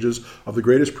 4,000 pages of the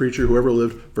greatest preacher who ever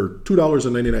lived, for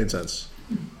 $2.99.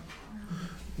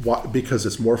 Why? Because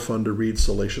it's more fun to read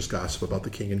salacious gossip about the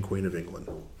king and queen of England.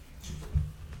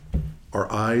 Our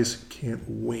eyes can't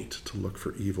wait to look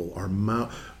for evil.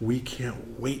 We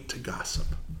can't wait to gossip.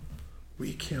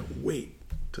 We can't wait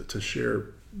to share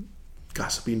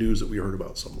gossipy news that we heard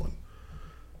about someone.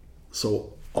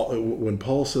 So when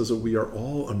Paul says that we are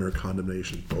all under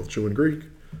condemnation, both Jew and Greek,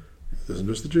 it isn't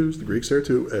just the Jews, the Greeks there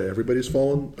too. Everybody's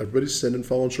sinned and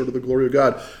fallen short of the glory of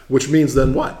God, which means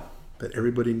then what? That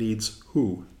everybody needs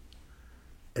who?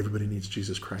 Everybody needs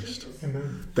Jesus Christ.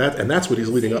 Amen. That's what he's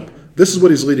leading up. This is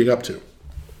what he's leading up to.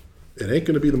 It ain't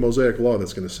going to be the Mosaic law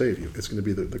that's going to save you. It's going to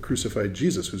be the crucified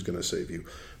Jesus who's going to save you.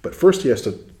 But first he has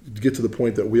to get to the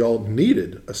point that we all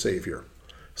needed a Savior.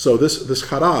 So this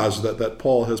charaz that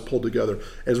Paul has pulled together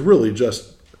is really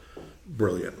just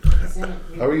brilliant.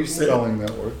 How are you spelling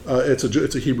that word?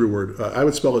 It's a Hebrew word. I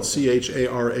would spell it Charaz.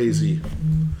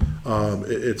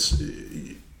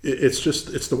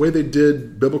 It's the way they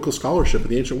did biblical scholarship in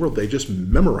the ancient world. They just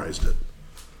memorized it.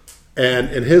 And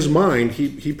in his mind,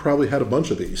 he probably had a bunch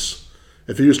of these.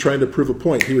 If he was trying to prove a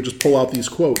point, he would just pull out these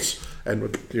quotes,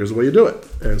 and here's the way you do it.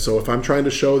 And so if I'm trying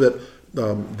to show that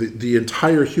the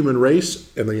entire human race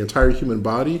and the entire human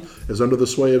body is under the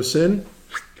sway of sin,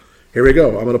 here we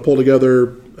go. I'm going to pull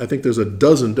together, I think there's a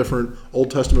dozen different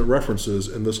Old Testament references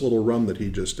in this little run that he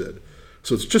just did.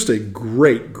 So it's just a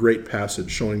great, great passage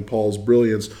showing Paul's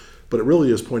brilliance, but it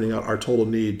really is pointing out our total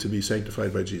need to be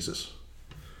sanctified by Jesus.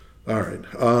 All right.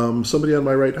 Somebody on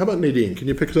my right. How about Nadine? Can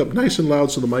you pick it up nice and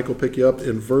loud so the mic will pick you up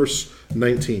in verse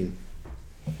 19?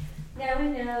 Now we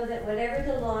know that whatever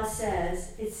the law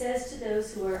says, it says to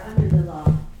those who are under the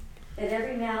law, that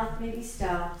every mouth may be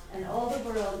stopped, and all the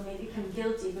world may become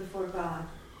guilty before God.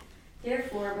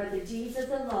 Therefore, by the deeds of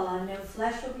the law, no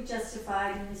flesh will be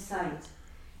justified in his sight,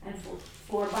 and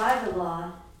for by the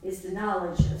law is the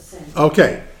knowledge of sin.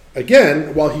 Okay.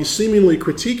 Again, while he's seemingly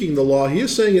critiquing the law, he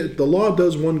is saying that the law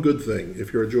does one good thing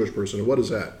if you're a Jewish person. And what is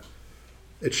that?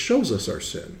 It shows us our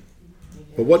sin.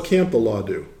 But what can't the law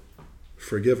do?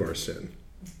 Forgive our sin.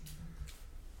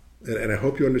 And I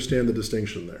hope you understand the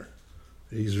distinction there.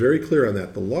 He's very clear on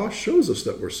that. The law shows us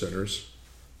that we're sinners.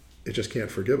 It just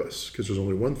can't forgive us, because there's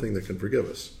only one thing that can forgive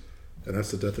us, and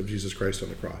that's the death of Jesus Christ on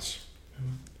the cross.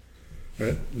 All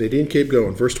right, Nadine, keep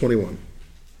going. Verse 21.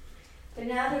 But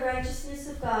now the righteousness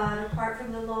of God, apart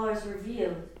from the law, is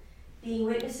revealed, being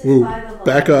witnesses by the law.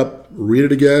 Back up, read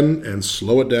it again, and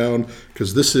slow it down,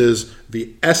 because this is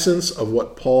the essence of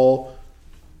what Paul,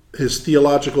 his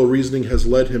theological reasoning has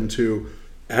led him to,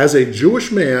 as a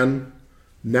Jewish man,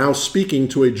 now speaking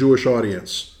to a Jewish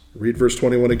audience. Read verse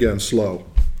 21 again, slow.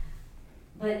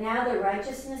 But now the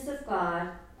righteousness of God,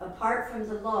 apart from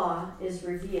the law, is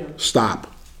revealed.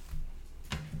 Stop.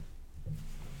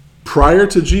 Prior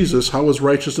to Jesus, how was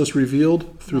righteousness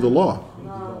revealed? Through the law.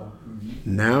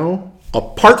 Now,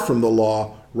 apart from the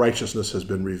law, righteousness has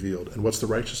been revealed. And what's the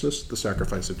righteousness? The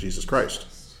sacrifice of Jesus Christ.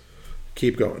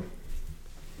 Keep going.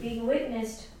 Being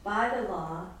witnessed by the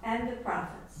law and the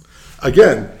prophets.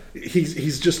 Again,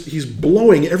 he's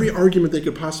blowing every argument they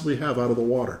could possibly have out of the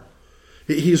water.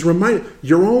 He's reminding,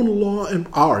 your own law and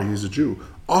he's a Jew,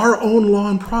 our own law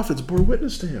and prophets bore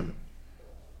witness to him.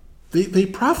 They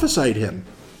prophesied him.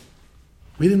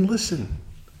 We didn't listen.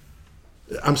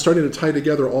 I'm starting to tie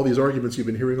together all these arguments you've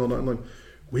been hearing all night long.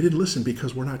 We didn't listen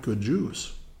because we're not good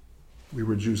Jews. We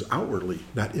were Jews outwardly,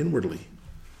 not inwardly.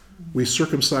 We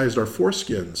circumcised our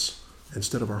foreskins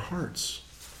instead of our hearts.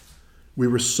 We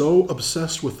were so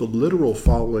obsessed with the literal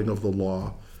following of the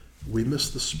law we miss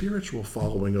the spiritual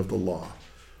following of the law.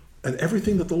 And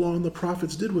everything that the law and the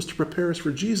prophets did was to prepare us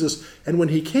for Jesus. And when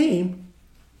he came,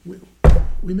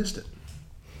 we missed it.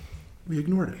 We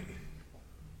ignored it.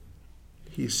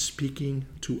 He's speaking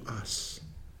to us.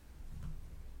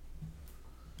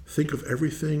 Think of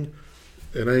everything,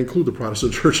 and I include the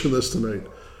Protestant church in this tonight,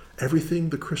 everything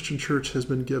the Christian church has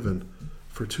been given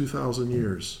for 2,000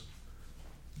 years.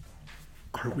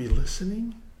 Are we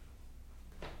listening?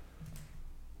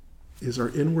 Is our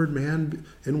inward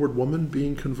woman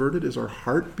being converted? Is our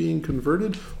heart being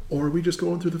converted? Or are we just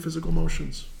going through the physical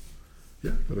motions?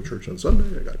 Yeah, I go to church on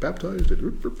Sunday, I got baptized,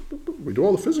 we do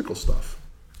all the physical stuff.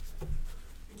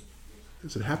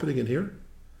 Is it happening in here?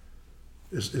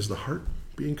 Is the heart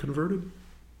being converted?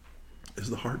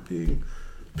 Is the heart being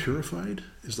purified?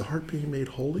 Is the heart being made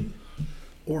holy?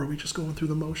 Or are we just going through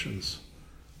the motions?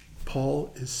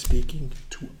 Paul is speaking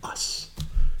to us.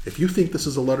 If you think this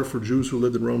is a letter for Jews who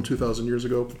lived in Rome 2,000 years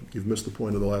ago, you've missed the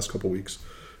point of the last couple weeks.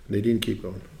 Nadine, keep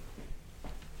going.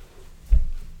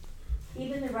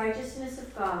 Even the righteousness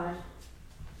of God,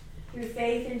 through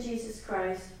faith in Jesus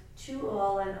Christ, to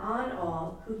all and on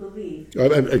all who believe.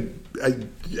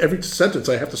 Every sentence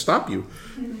I have to stop you.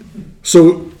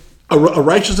 So a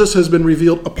righteousness has been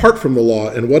revealed apart from the law.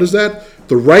 And what is that?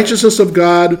 The righteousness of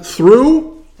God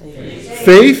through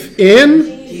faith in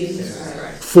Jesus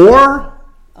Christ. For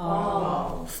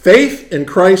All. faith in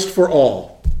Christ for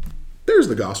all. There's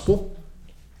the gospel.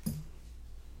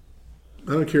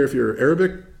 I don't care if you're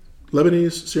Arabic,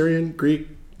 Lebanese, Syrian, Greek,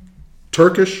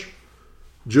 Turkish,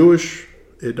 Jewish,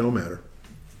 it don't matter.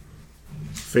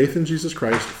 Faith in Jesus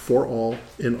Christ for all,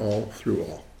 in all, through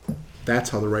all. That's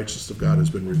how the righteousness of God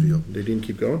has been revealed. Nadine,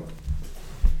 keep going.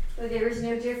 For there is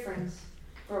no difference,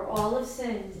 for all have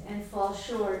sinned and fall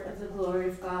short of the glory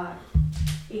of God,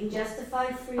 being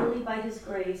justified freely by his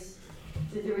grace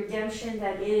through the redemption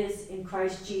that is in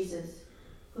Christ Jesus,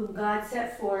 whom God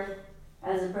set forth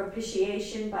as a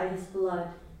propitiation by his blood,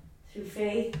 through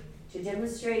faith, to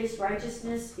demonstrate his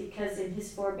righteousness, because in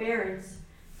his forbearance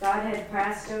God had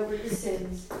passed over the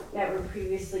sins that were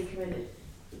previously committed,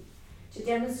 to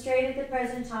demonstrate at the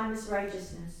present time his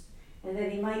righteousness, and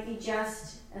that he might be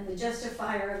just and the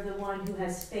justifier of the one who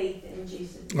has faith in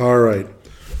Jesus. All right.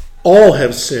 All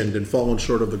have sinned and fallen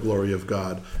short of the glory of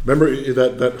God. Remember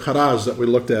that charaz that we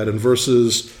looked at in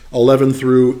verses 11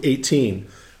 through 18.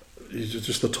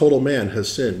 Just the total man has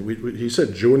sinned. He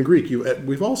said, Jew and Greek,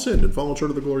 we've all sinned and fallen short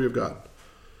of the glory of God.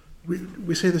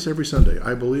 We say this every Sunday.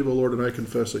 I believe, O Lord, and I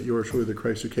confess that you are truly the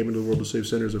Christ who came into the world to save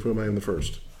sinners, of whom I am the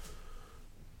first.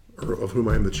 Or of whom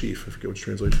I am the chief. I forget which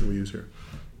translation we use here.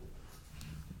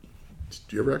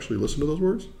 Do you ever actually listen to those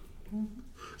words?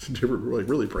 Do you ever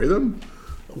really pray them?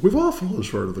 We've all fallen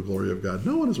short of the glory of God.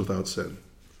 No one is without sin.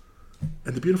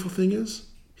 And the beautiful thing is,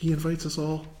 he invites us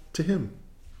all to him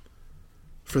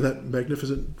for that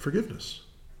magnificent forgiveness.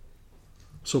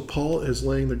 So Paul is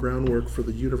laying the groundwork for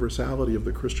the universality of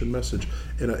the Christian message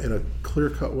in a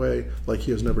clear-cut way like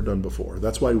he has never done before.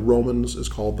 That's why Romans is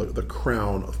called the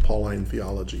crown of Pauline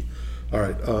theology. All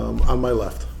right, on my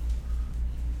left.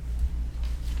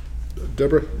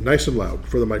 Deborah, nice and loud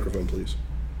for the microphone, please.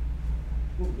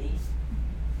 Me.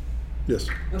 Yes.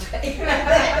 Okay.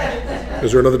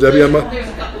 Is there another Debbie on my? There's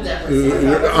a couple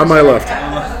Deborahs. On my left.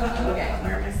 Okay,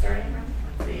 where am I starting from?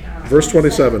 Let's see, Verse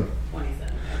 27.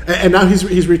 27. And now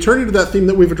he's returning to that theme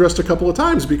that we've addressed a couple of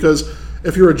times, because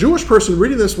if you're a Jewish person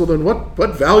reading this, well then what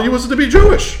value is it to be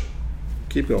Jewish?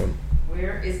 Keep going.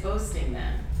 Where is boasting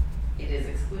then? It is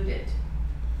excluded.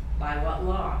 By what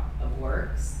law? Of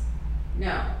works?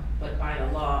 No, but by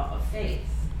the law of faith.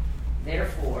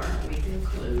 Therefore, we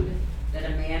conclude that a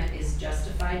man is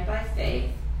justified by faith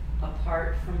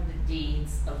apart from the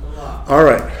deeds of the law. All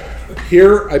right.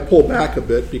 Here I pull back a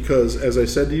bit because, as I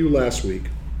said to you last week,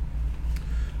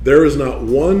 there is not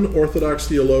one Orthodox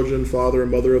theologian, father,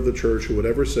 and mother of the church who would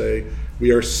ever say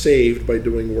we are saved by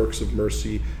doing works of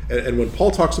mercy. And when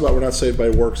Paul talks about we're not saved by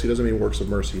works, he doesn't mean works of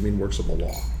mercy, he means works of the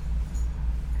law.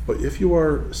 But if you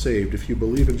are saved, if you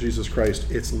believe in Jesus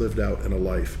Christ, it's lived out in a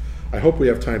life. I hope we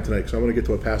have time tonight because I want to get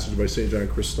to a passage by St. John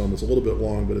Chrysostom that's a little bit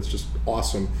long, but it's just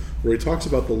awesome, where he talks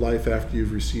about the life after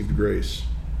you've received grace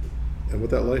and what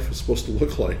that life is supposed to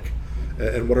look like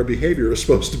and what our behavior is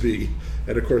supposed to be.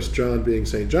 And of course, John being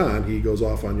St. John, he goes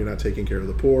off on you're not taking care of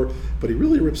the poor, but he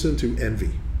really rips into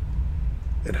envy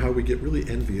and how we get really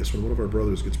envious when one of our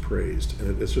brothers gets praised.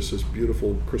 And it's just this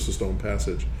beautiful Chrysostom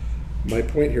passage. My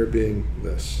point here being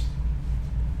this.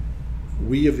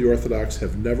 We of the Orthodox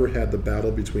have never had the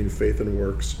battle between faith and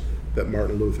works that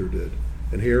Martin Luther did.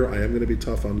 And here I am going to be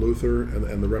tough on Luther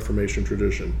and the Reformation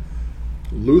tradition.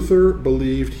 Luther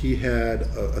believed he had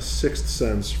a sixth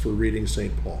sense for reading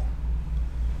St. Paul.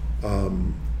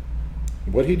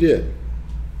 What he did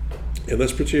in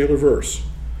this particular verse,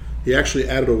 he actually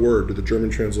added a word to the German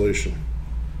translation.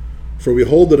 For we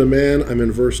hold that a man, I'm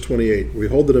in verse 28, we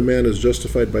hold that a man is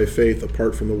justified by faith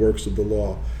apart from the works of the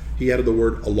law. He added the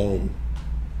word alone.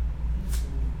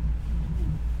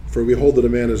 For we hold that a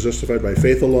man is justified by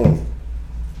faith alone,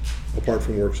 apart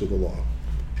from works of the law.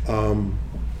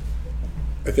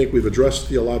 I think we've addressed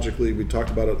theologically, we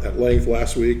talked about it at length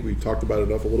last week, we talked about it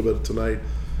enough a little bit tonight.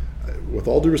 With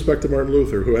all due respect to Martin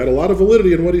Luther, who had a lot of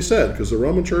validity in what he said, because the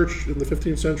Roman Church in the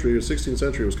 15th century or 16th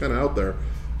century was kind of out there,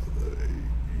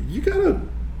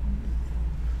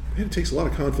 it takes a lot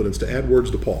of confidence to add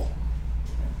words to Paul.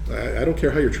 I don't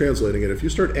care how you're translating it. If you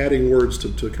start adding words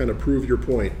to kind of prove your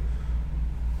point,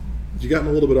 you gotten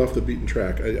a little bit off the beaten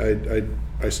track.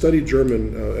 I studied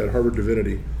German at Harvard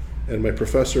Divinity, and my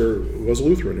professor was a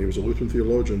Lutheran. He was a Lutheran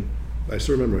theologian. I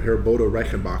still remember Herr Bodo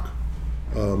Reichenbach.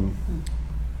 And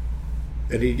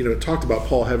he talked about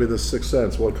Paul having this sixth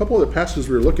sense. Well, a couple of the passages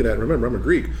we were looking at, remember, I'm a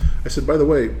Greek. I said, by the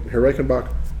way, Herr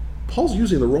Reichenbach, Paul's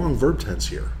using the wrong verb tense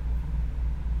here.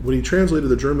 When he translated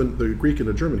the Greek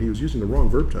into German, he was using the wrong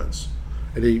verb tense.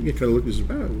 And he kind of looked and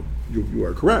said, you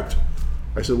are correct.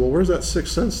 I said, well, where's that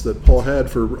sixth sense that Paul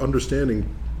had for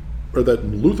understanding, or that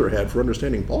Luther had for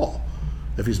understanding Paul?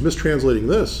 If he's mistranslating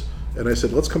this, and I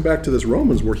said, let's come back to this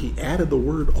Romans where he added the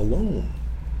word alone.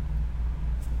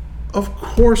 Of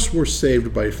course we're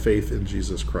saved by faith in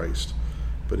Jesus Christ.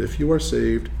 But if you are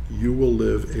saved, you will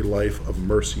live a life of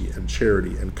mercy and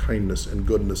charity and kindness and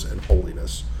goodness and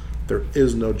holiness. There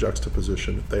is no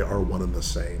juxtaposition. They are one and the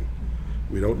same.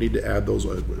 We don't need to add those.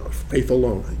 Faith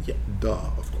alone. Yeah, duh,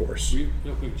 of course.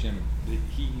 Real quick, Jim.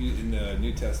 In the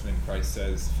New Testament, Christ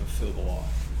says, fulfill the law.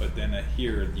 But then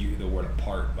here, you hear the word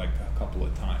apart like a couple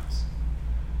of times.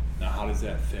 Now, how does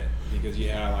that fit? Because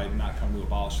I've not come to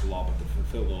abolish the law, but to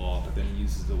fulfill the law. But then he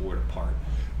uses the word apart.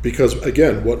 Because,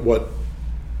 again, what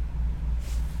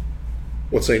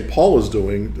St. Paul is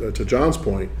doing, to John's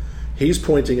point, he's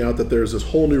pointing out that there's this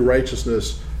whole new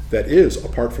righteousness that is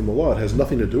apart from the law. It has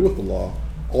nothing to do with the law.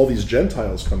 All these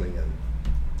Gentiles coming in.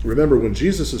 Remember, when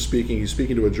Jesus is speaking, he's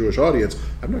speaking to a Jewish audience.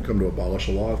 I've not come to abolish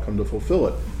the law, I've come to fulfill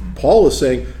it. Mm-hmm. Paul is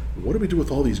saying, what do we do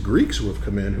with all these Greeks who have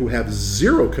come in who have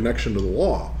zero connection to the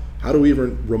law? How do we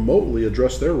even remotely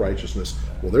address their righteousness?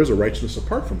 Well, there's a righteousness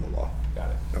apart from the law. Got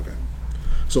it. Okay.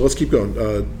 So let's keep going.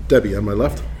 Debbie, on my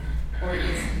left. Or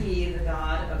is he the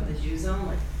God of the Jews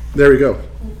only? There we go.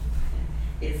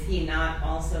 Is he not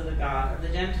also the God of the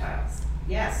Gentiles?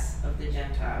 Yes, of the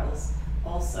Gentiles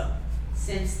also,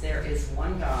 since there is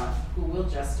one God who will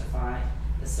justify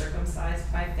the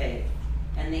circumcised by faith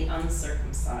and the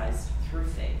uncircumcised through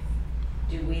faith.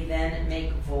 Do we then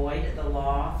make void the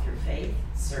law through faith?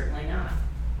 Certainly not.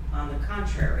 On the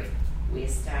contrary, we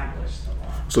establish the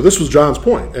law. So this was John's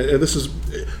point, and this is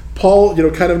Paul.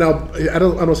 Kind of now. I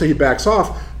don't say he backs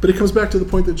off, but it comes back to the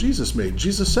point that Jesus made.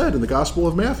 Jesus said in the Gospel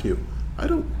of Matthew, I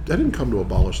didn't come to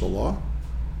abolish the law.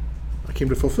 I came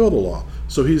to fulfill the law.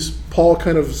 So Paul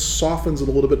kind of softens it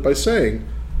a little bit by saying,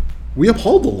 we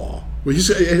uphold the law.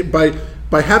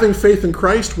 By having faith in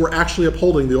Christ, we're actually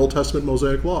upholding the Old Testament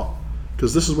Mosaic law,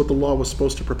 because this is what the law was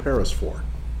supposed to prepare us for.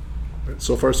 Right,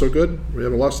 so far, so good? We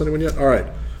haven't lost anyone yet? All right.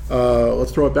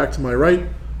 Let's throw it back to my right.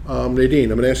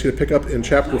 Nadine, I'm going to ask you to pick up in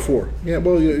chapter 4. Yeah,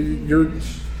 well, you're...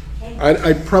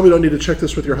 I probably don't need to check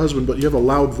this with your husband, but you have a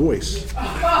loud voice.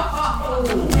 Thank you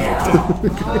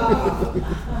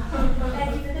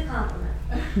for the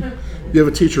compliment. You have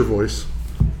a teacher voice.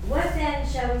 What then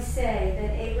shall we say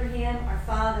that Abraham, our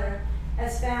father,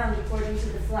 has found according to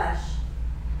the flesh?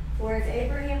 For if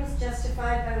Abraham was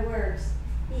justified by works,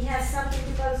 he has something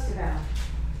to boast about,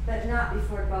 but not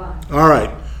before God. All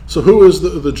right. So who is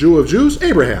the Jew of Jews?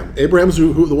 Abraham. Abraham's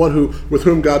the one with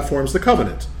whom God forms the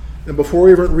covenant. And before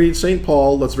we even read St.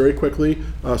 Paul, let's very quickly,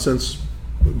 since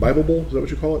Bible Bowl, is that what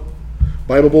you call it?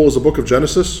 Bible Bowl is the book of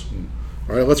Genesis.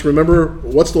 All right, let's remember,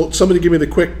 somebody give me the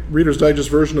quick Reader's Digest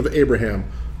version of Abraham.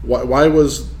 Why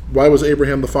was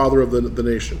Abraham the father of the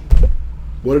nation?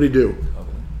 What did he do?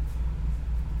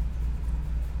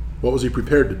 What was he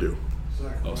prepared to do?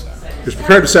 He was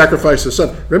prepared to sacrifice his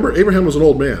son. Remember, Abraham was an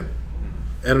old man.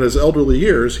 And in his elderly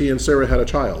years, he and Sarah had a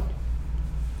child.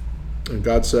 And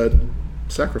God said,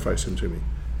 sacrifice him to me.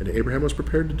 And Abraham was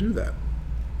prepared to do that.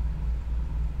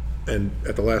 And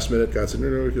at the last minute, God said,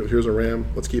 no, here's a ram.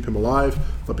 Let's keep him alive.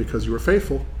 But because you were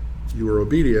faithful, you were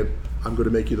obedient, I'm going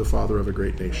to make you the father of a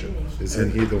great nation.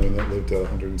 Isn't he the one that lived to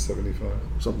 175?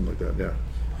 Something like that, yeah.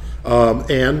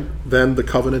 And then the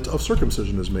covenant of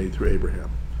circumcision is made through Abraham.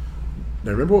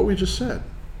 Now remember what we just said.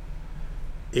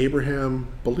 Abraham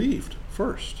believed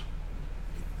first.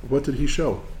 What did he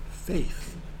show?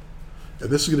 Faith. And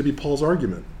this is going to be Paul's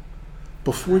argument.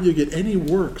 Before you get any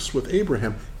works with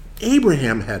Abraham,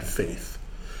 Abraham had faith.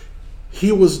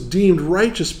 He was deemed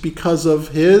righteous because of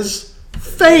his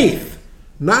faith,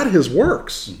 not his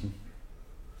works. Mm-hmm.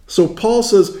 So Paul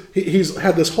says he's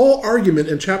had this whole argument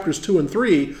in chapters 2 and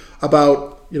 3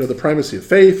 about the primacy of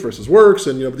faith versus works,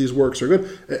 and these works are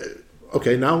good.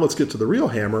 Okay, now let's get to the real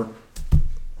hammer.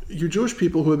 You Jewish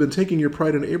people who have been taking your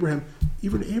pride in Abraham,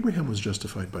 even Abraham was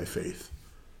justified by faith.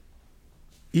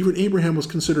 Even Abraham was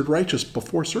considered righteous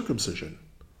before circumcision.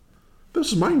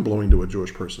 This is mind-blowing to a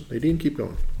Jewish person. Nadine, keep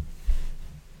going.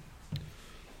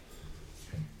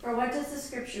 For what does the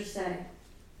scripture say?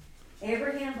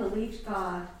 Abraham believed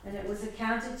God, and it was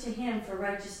accounted to him for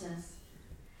righteousness.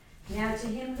 Now to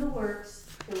him who works,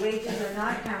 the wages are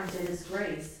not counted as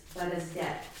grace, but as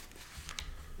debt.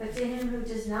 But to him who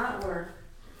does not work,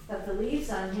 but believes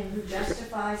on him who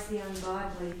justifies the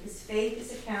ungodly, his faith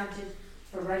is accounted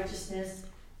for righteousness,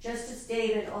 just as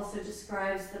David also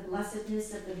describes the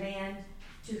blessedness of the man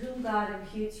to whom God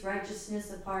imputes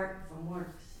righteousness apart from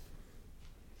works.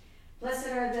 Blessed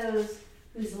are those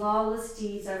whose lawless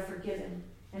deeds are forgiven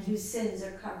and whose sins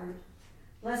are covered.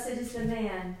 Blessed is the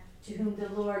man to whom the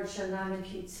Lord shall not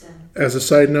impute sin. As a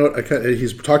side note,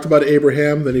 he's talked about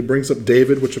Abraham, then he brings up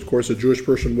David, which of course a Jewish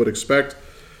person would expect.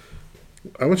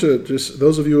 I want you to just,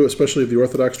 those of you especially of the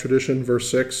Orthodox tradition,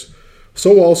 verse 6,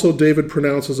 so also David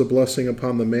pronounces a blessing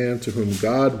upon the man to whom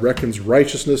God reckons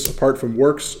righteousness apart from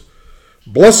works.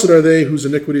 Blessed are they whose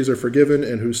iniquities are forgiven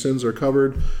and whose sins are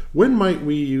covered. When might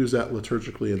we use that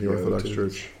liturgically in the Orthodox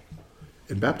Church?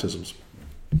 In baptisms.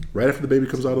 Right after the baby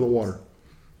comes out of the water.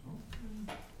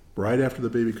 Right after the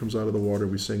baby comes out of the water,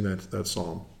 we sing that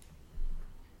psalm.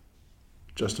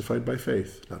 Justified by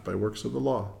faith, not by works of the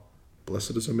law.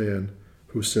 Blessed is a man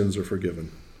whose sins are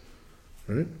forgiven.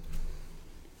 All right?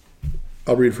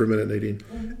 I'll read for a minute,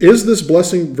 Nadine. Is this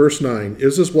blessing, verse 9,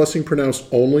 is this blessing pronounced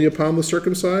only upon the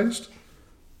circumcised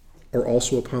or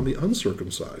also upon the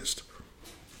uncircumcised?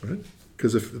 Right?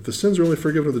 Because if the sins are only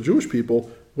forgiven of the Jewish people,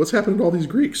 what's happened to all these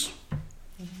Greeks?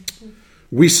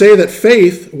 We say that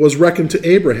faith was reckoned to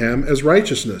Abraham as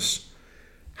righteousness.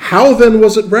 How then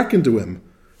was it reckoned to him?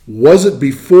 Was it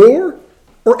before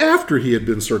or after he had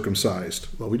been circumcised?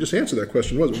 Well, we just answered that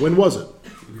question. When was it?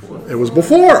 It was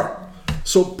before.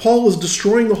 So Paul is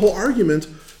destroying the whole argument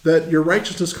that your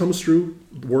righteousness comes through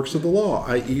works of the law,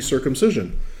 i.e.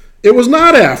 circumcision. It was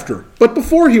not after, but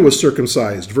before he was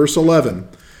circumcised. Verse 11.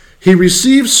 He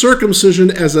received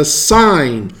circumcision as a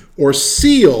sign or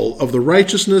seal of the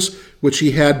righteousness which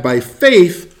he had by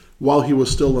faith while he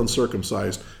was still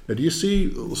uncircumcised. Now, do you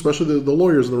see, especially the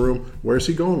lawyers in the room, where's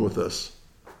he going with this?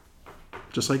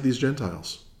 Just like these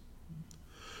Gentiles.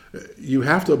 You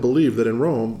have to believe that in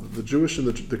Rome, the Jewish and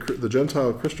the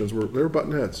Gentile Christians they were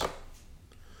butting heads.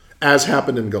 As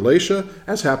happened in Galatia,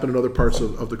 as happened in other parts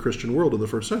of the Christian world in the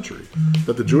first century.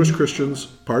 That the Jewish Christians,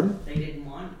 pardon? They didn't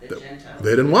want the Gentiles.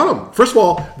 They didn't want them. First of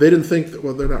all, they didn't think that,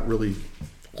 well, they're not really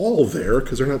all there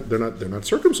because they're not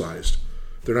circumcised.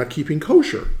 They're not keeping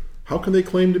kosher. How can they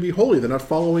claim to be holy? They're not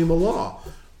following the law.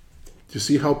 Do you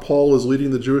see how Paul is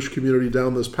leading the Jewish community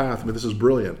down this path? I mean, this is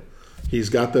brilliant. He's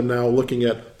got them now looking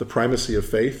at the primacy of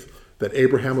faith, that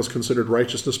Abraham was considered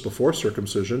righteousness before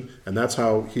circumcision, and that's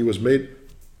how he was made.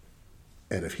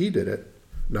 And if he did it,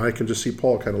 now I can just see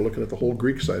Paul kind of looking at the whole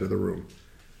Greek side of the room.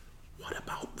 What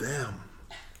about them?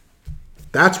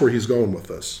 That's where he's going with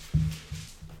this.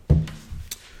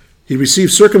 He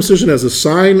received circumcision as a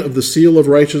sign of the seal of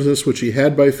righteousness which he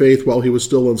had by faith while he was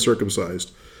still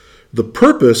uncircumcised. The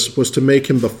purpose was to make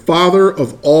him the father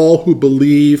of all who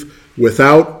believe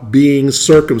without being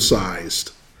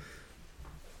circumcised.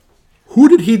 Who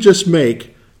did he just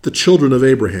make the children of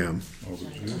Abraham?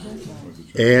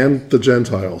 And the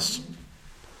Gentiles.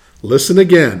 Listen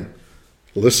again.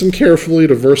 Listen carefully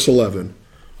to verse 11.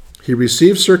 He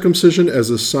received circumcision as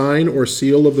a sign or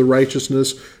seal of the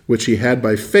righteousness which he had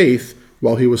by faith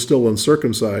while he was still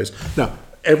uncircumcised. Now,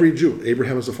 every Jew,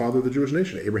 Abraham is the father of the Jewish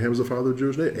nation. Abraham is the father of the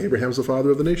Jewish nation. Abraham is the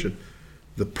father of the nation.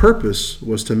 The purpose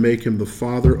was to make him the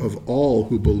father of all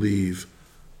who believe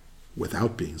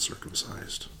without being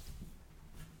circumcised.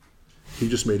 He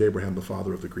just made Abraham the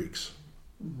father of the Greeks.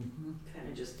 Kind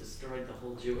of just destroyed the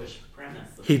whole Jewish premise.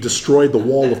 He destroyed the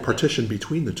wall of partition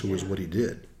between the two is what he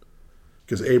did.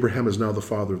 Because Abraham is now the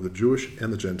father of the Jewish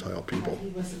and the Gentile people. He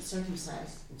wasn't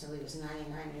circumcised until he was 99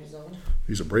 years old.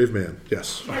 He's a brave man,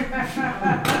 yes.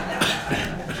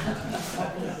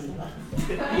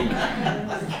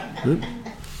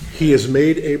 He has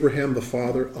made Abraham the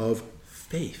father of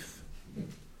faith.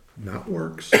 not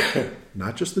works,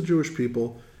 not just the Jewish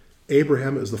people.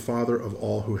 Abraham is the father of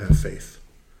all who have faith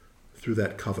through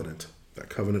that covenant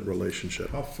relationship.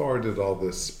 How far did all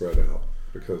this spread out?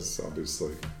 Because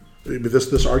obviously,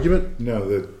 This argument, no,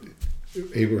 that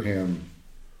Abraham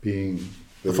being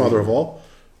the father of all.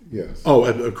 Yes. Oh,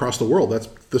 across the world.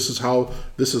 This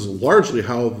is largely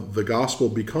how the gospel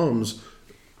becomes.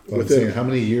 I'm saying, how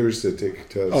many years did it take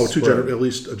to spread? At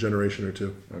least a generation or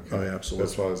two. Okay. Oh, yeah, absolutely.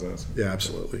 That's what I was asking. Yeah,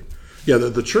 absolutely. Yeah,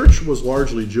 the church was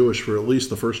largely Jewish for at least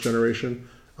the first generation.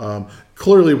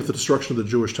 Clearly, with the destruction of the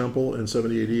Jewish temple in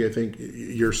 70 AD, I think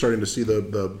you're starting to see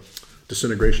the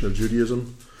disintegration of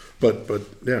Judaism. But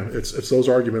yeah, it's those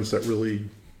arguments that really,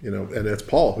 and it's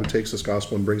Paul who takes this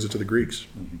gospel and brings it to the Greeks.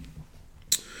 Mm-hmm.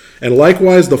 And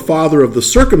likewise, the father of the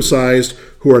circumcised,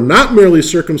 who are not merely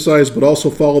circumcised, but also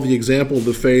follow the example of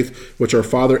the faith which our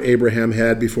father Abraham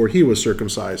had before he was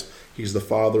circumcised. He's the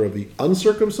father of the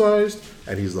uncircumcised,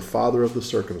 and he's the father of the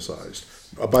circumcised.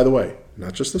 By the way,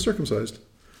 not just the circumcised,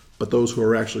 but those who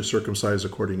are actually circumcised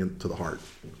according to the heart.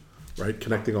 Right?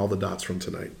 Connecting all the dots from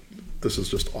tonight. This is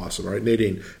just awesome. All right,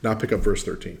 Nadine, now pick up verse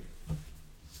 13.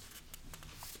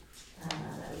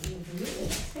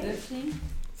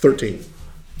 13.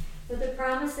 But the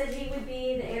promise that he would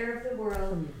be the heir of the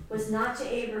world was not to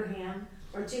Abraham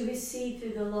or to his seed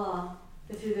through the law,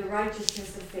 but through the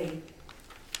righteousness of faith.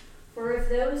 For if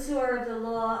those who are of the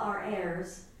law are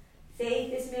heirs,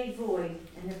 faith is made void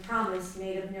and the promise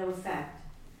made of no effect,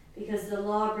 because the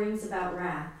law brings about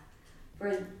wrath.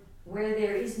 For where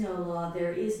there is no law,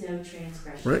 there is no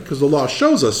transgression. Right, because the law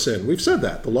shows us sin. We've said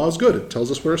that. The law is good. It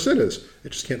tells us where our sin is.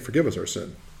 It just can't forgive us our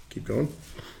sin. Keep going.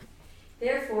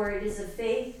 Therefore, it is of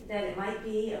faith that it might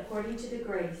be according to the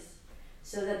grace,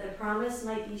 so that the promise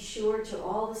might be sure to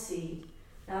all the seed,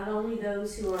 not only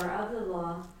those who are of the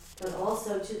law, but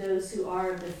also to those who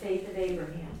are of the faith of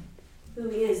Abraham,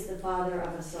 who is the father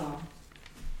of us all.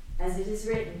 As it is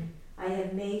written, I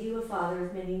have made you a father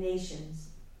of many nations,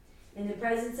 in the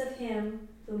presence of him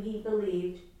whom he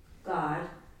believed, God,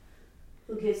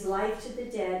 who gives life to the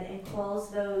dead and calls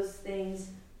those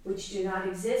things which do not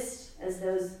exist as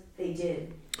those they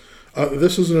did.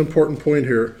 This is an important point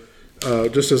here.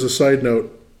 Just as a side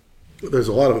note, there's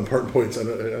a lot of important points.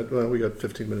 Well, we got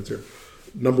 15 minutes here.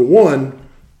 Number one,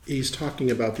 he's talking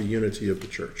about the unity of the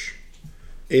church.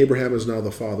 Abraham is now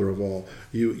the father of all.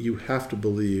 You have to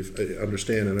believe,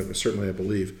 understand, and certainly I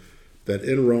believe, that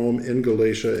in Rome, in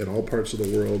Galatia, in all parts of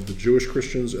the world, the Jewish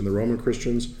Christians and the Roman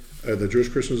Christians, the Jewish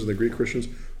Christians and the Greek Christians,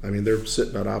 they're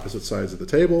sitting on opposite sides of the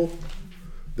table.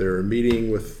 They're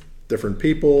meeting with different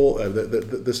people.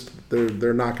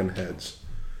 They're knocking heads.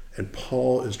 And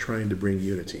Paul is trying to bring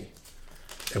unity.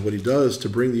 And what he does to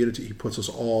bring the unity, he puts us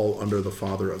all under the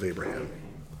father of Abraham.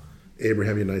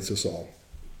 Abraham unites us all.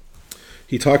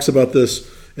 He talks about this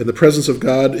in the presence of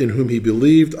God in whom he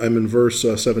believed. I'm in verse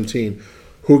 17.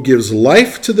 Who gives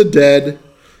life to the dead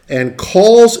and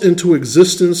calls into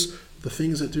existence the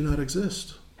things that do not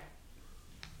exist.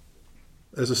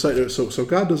 As a side, so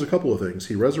God does a couple of things.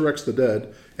 He resurrects the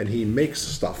dead and he makes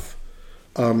stuff.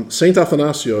 Saint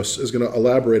Athanasius is going to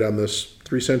elaborate on this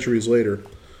 3 centuries later.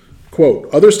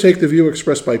 Quote, others take the view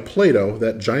expressed by Plato,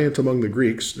 that giant among the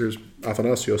Greeks. There's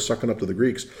Athanasius sucking up to the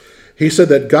Greeks. He said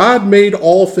that God made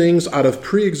all things out of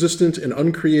pre-existent and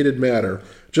uncreated matter,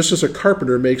 just as a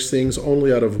carpenter makes things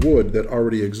only out of wood that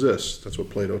already exists. That's what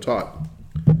Plato taught.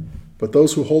 But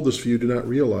those who hold this view do not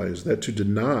realize that to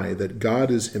deny that God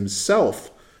is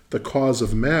himself the cause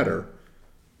of matter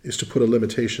is to put a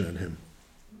limitation on him.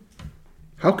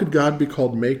 How could God be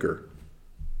called maker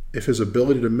if his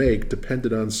ability to make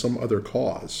depended on some other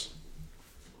cause?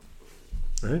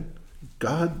 Right?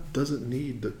 God doesn't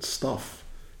need the stuff.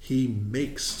 He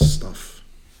makes stuff.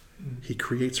 He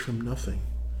creates from nothing.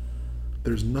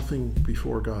 There's nothing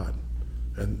before God.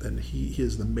 And he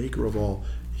is the maker of all.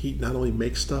 He not only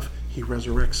makes stuff, he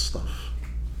resurrects stuff.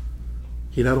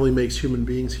 He not only makes human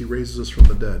beings, he raises us from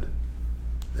the dead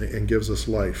and gives us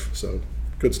life. So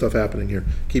good stuff happening here.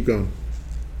 Keep going.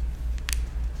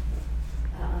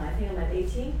 I think I'm at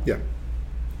 18. Yeah.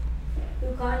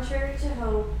 Who contrary to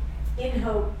hope, in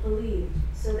hope believed,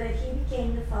 so that he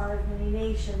became the father of many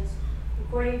nations,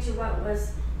 according to what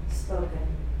was spoken.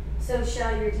 So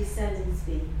shall your descendants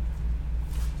be.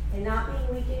 And not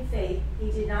being weak in faith,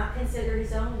 he did not consider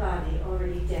his own body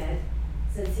already dead,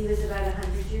 since he was about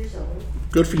 100 years old.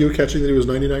 Good for you catching that he was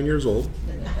 99 years old.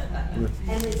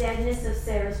 And the deadness of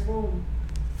Sarah's womb.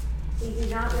 He did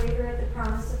not waver at the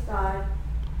promise of God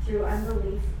through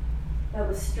unbelief, but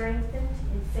was strengthened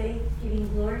in faith, giving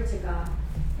glory to God,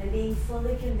 and being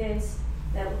fully convinced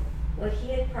that what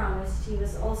he had promised he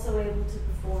was also able to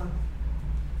perform.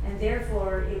 and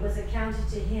therefore it was accounted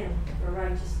to him for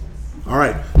righteousness. All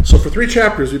right, so for 3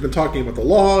 chapters we've been talking about the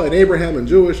law and Abraham and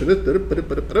Jewish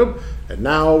and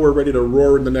now we're ready to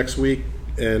roar in the next week,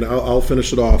 and I'll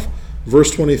finish it off.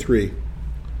 Verse 23.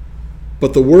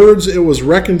 But the words it was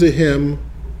reckoned to him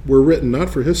were written not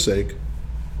for his sake,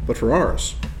 but for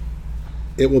ours.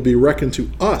 It will be reckoned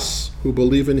to us who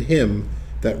believe in him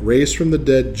that raised from the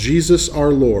dead Jesus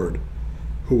our Lord,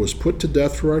 who was put to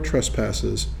death for our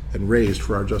trespasses and raised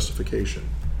for our justification.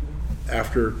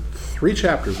 After 3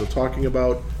 chapters of talking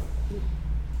about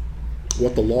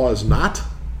what the law is not,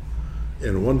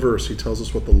 in 1 verse he tells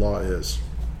us what the law is.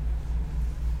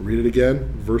 Read it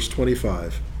again, verse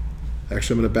 25.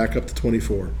 Actually, I'm going to back up to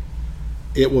 24.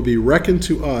 It will be reckoned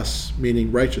to us,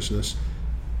 meaning righteousness,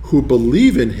 who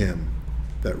believe in him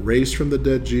that raised from the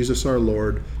dead Jesus our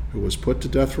Lord, who was put to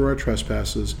death for our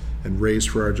trespasses and raised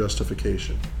for our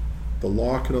justification. The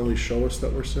law can only show us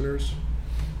that we're sinners.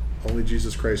 Only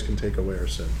Jesus Christ can take away our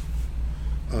sin.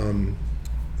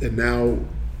 And now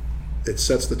it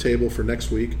sets the table for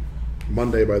next week.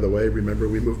 Monday, by the way. Remember,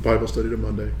 we moved Bible study to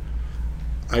Monday.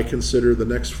 I consider the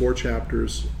next 4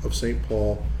 chapters of St.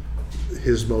 Paul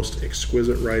his most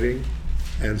exquisite writing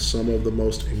and some of the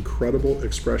most incredible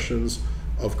expressions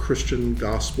of Christian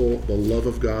gospel, the love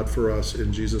of God for us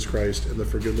in Jesus Christ and the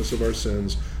forgiveness of our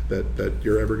sins that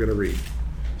you're ever going to read.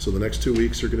 So the next 2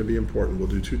 weeks are going to be important. We'll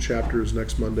do 2 chapters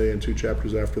next Monday and 2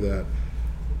 chapters after that.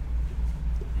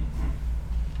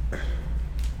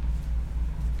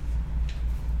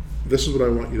 This is what I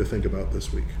want you to think about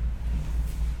this week.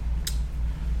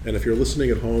 And if you're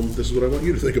listening at home, this is what I want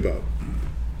you to think about.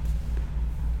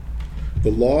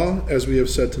 The law, as we have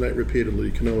said tonight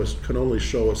repeatedly, can only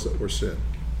show us that we're sin,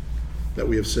 that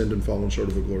we have sinned and fallen short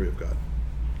of the glory of God.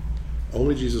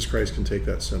 Only Jesus Christ can take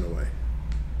that sin away.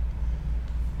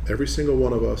 Every single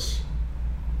one of us,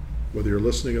 whether you're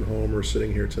listening at home or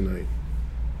sitting here tonight,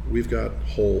 we've got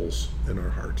holes in our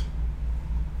heart.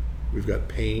 We've got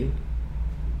pain,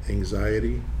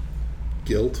 anxiety,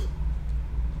 guilt.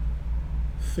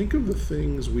 Think of the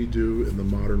things we do in the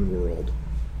modern world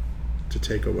to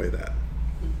take away that.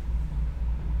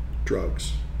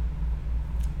 Drugs,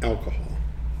 alcohol,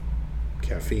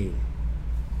 caffeine,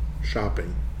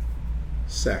 shopping,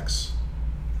 sex,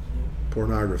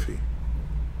 pornography,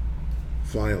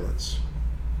 violence,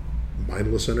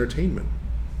 mindless entertainment.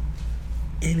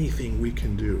 Anything we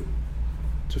can do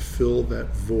to fill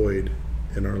that void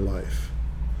in our life.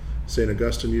 St.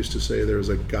 Augustine used to say there is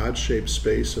a God-shaped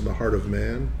space in the heart of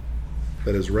man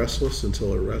that is restless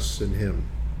until it rests in him.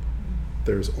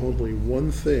 There's only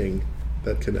one thing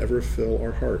that can ever fill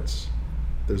our hearts.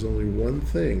 There's only one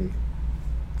thing,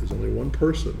 there's only one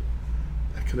person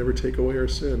that can ever take away our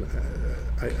sin.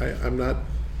 I'm not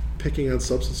picking on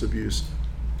substance abuse.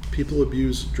 People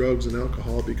abuse drugs and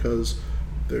alcohol because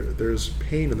there's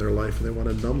pain in their life and they want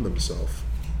to numb themselves.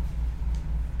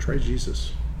 Try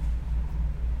Jesus.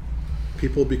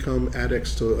 People become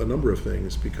addicts to a number of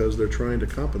things because they're trying to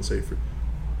compensate for.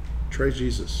 Try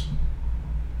Jesus.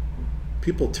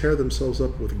 People tear themselves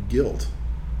up with guilt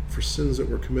for sins that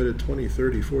were committed 20,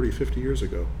 30, 40, 50 years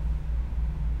ago.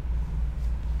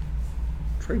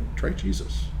 Try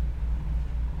Jesus.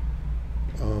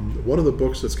 One of the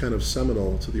books that's kind of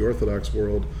seminal to the Orthodox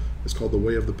world is called The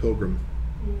Way of the Pilgrim.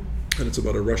 And it's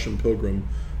about a Russian pilgrim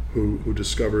who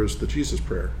discovers the Jesus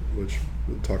prayer, which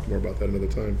we'll talk more about that another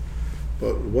time.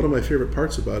 But one of my favorite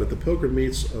parts about it, the pilgrim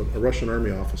meets a Russian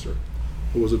army officer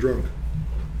who was a drunk.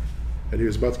 And he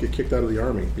was about to get kicked out of the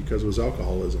army because of his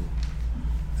alcoholism.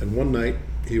 And one night,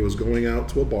 he was going out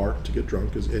to a bar to get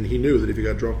drunk, and he knew that if he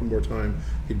got drunk one more time,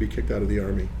 he'd be kicked out of the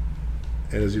army.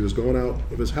 And as he was going out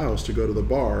of his house to go to the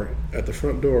bar, at the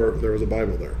front door, there was a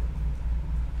Bible there.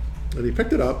 And he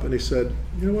picked it up, and he said,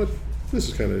 you know what, this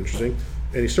is kind of interesting.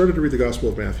 And he started to read the Gospel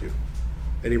of Matthew.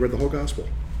 And he read the whole Gospel.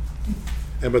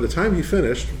 And by the time he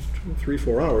finished,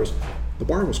 3-4 hours, the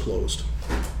bar was closed.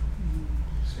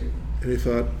 And he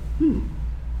thought,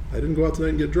 I didn't go out tonight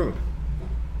and get drunk.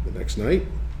 The next night,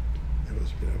 it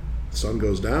was, the sun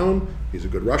goes down, he's a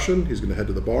good Russian, he's going to head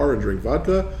to the bar and drink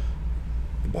vodka.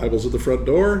 The Bible's at the front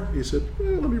door. He said,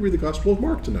 let me read the Gospel of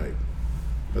Mark tonight.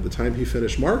 By the time he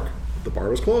finished Mark, the bar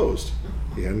was closed.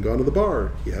 He hadn't gone to the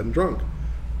bar. He hadn't drunk.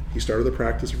 He started the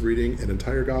practice of reading an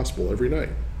entire Gospel every night.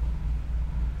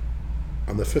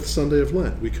 On the 5th Sunday of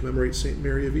Lent, we commemorate St.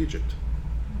 Mary of Egypt.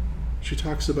 She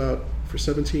talks about, for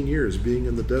 17 years, being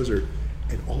in the desert,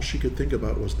 and all she could think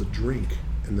about was the drink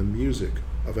and the music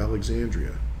of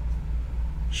Alexandria.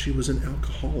 She was an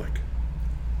alcoholic.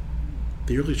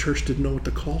 The early church didn't know what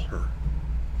to call her.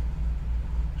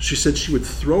 She said she would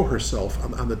throw herself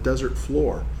on the desert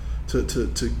floor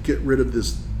to get rid of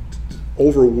this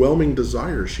overwhelming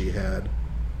desire she had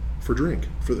for drink.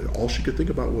 All she could think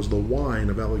about was the wine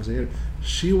of Alexandria.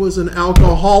 She was an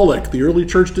alcoholic. The early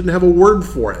church didn't have a word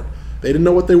for it. They didn't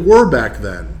know what they were back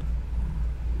then.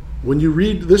 When you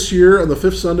read this year on the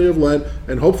 5th Sunday of Lent,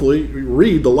 and hopefully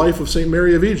read the life of St.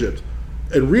 Mary of Egypt,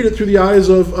 and read it through the eyes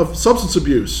of substance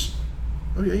abuse,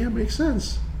 oh yeah, it makes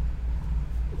sense.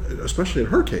 Especially in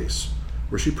her case,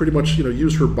 where she pretty much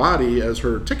used her body as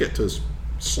her ticket to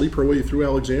sleep her way through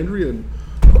Alexandria and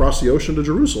across the ocean to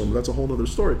Jerusalem. That's a whole other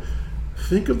story.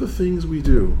 Think of the things we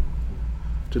do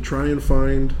to try and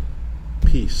find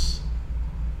peace.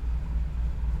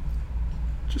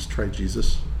 Just try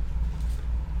Jesus.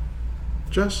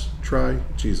 Just try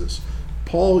Jesus.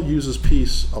 Paul uses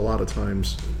peace a lot of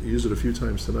times. He used it a few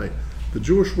times tonight. The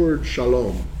Jewish word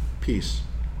shalom, peace.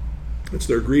 It's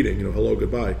their greeting, hello,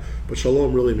 goodbye. But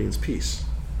shalom really means peace.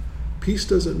 Peace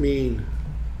doesn't mean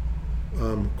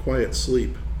quiet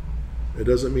sleep. It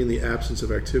doesn't mean the absence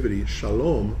of activity.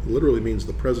 Shalom literally means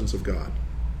the presence of God.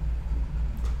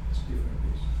 It's a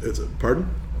different piece.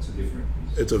 Pardon? It's a different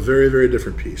piece. It's a very, very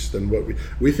different peace than what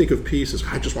we think of peace as,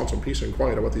 I just want some peace and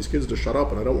quiet. I want these kids to shut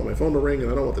up, and I don't want my phone to ring,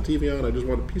 and I don't want the TV on. I just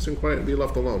want peace and quiet and be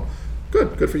left alone.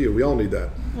 Good for you. We all need that.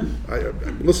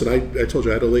 Listen, I told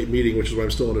you I had a late meeting, which is why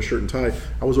I'm still in a shirt and tie.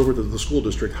 I was over to the school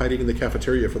district hiding in the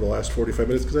cafeteria for the last 45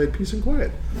 minutes because I had peace and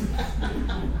quiet.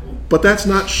 But that's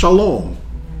not shalom.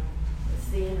 It's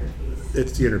the inner peace.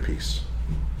 It's the inner peace.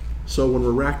 So when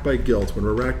we're racked by guilt, when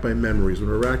we're racked by memories, when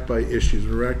we're racked by issues,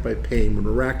 when we're racked by pain, when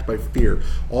we're racked by fear,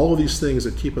 all of these things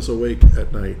that keep us awake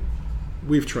at night,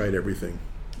 we've tried everything.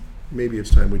 Maybe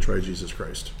it's time we try Jesus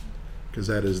Christ, because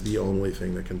that is the only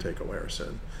thing that can take away our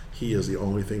sin. He is the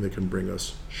only thing that can bring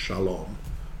us shalom,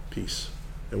 peace.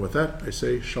 And with that, I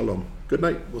say shalom. Good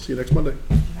night. We'll see you next Monday.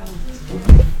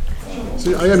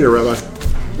 See, I am your rabbi.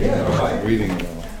 Reading.